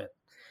stop it.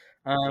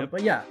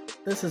 But yeah,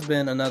 this has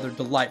been another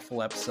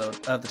delightful episode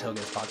of the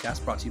Tailgates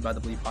Podcast, brought to you by the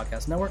Bleed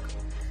Podcast Network.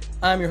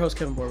 I'm your host,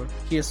 Kevin Borba.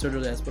 He is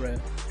Sergio de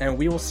Esparza, and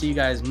we will see you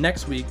guys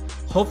next week,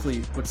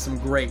 hopefully with some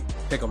great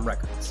pick'em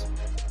records.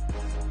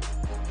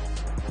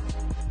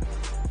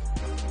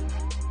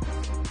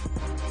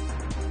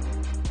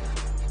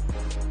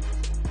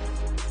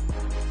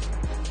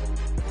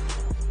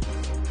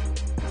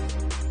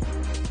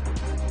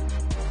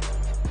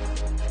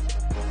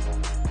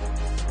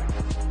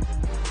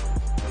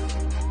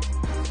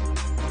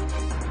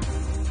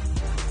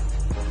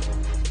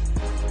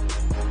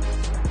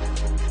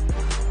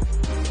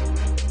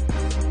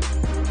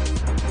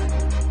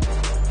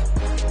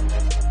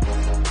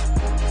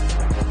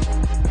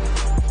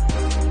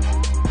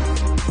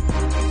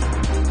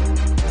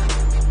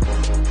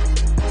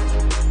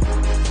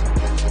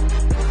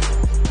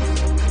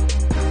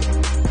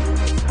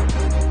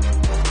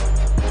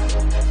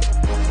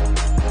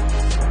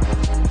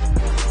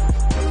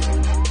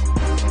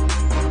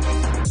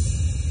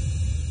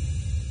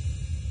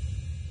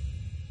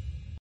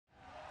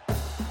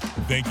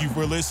 Thank you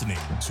for listening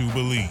to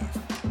Believe.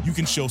 You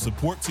can show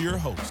support to your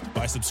host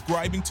by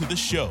subscribing to the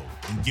show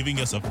and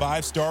giving us a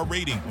 5-star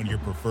rating on your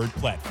preferred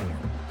platform.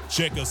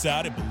 Check us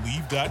out at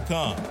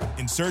Believe.com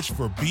and search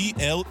for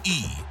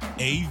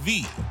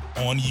BLEAV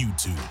on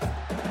YouTube.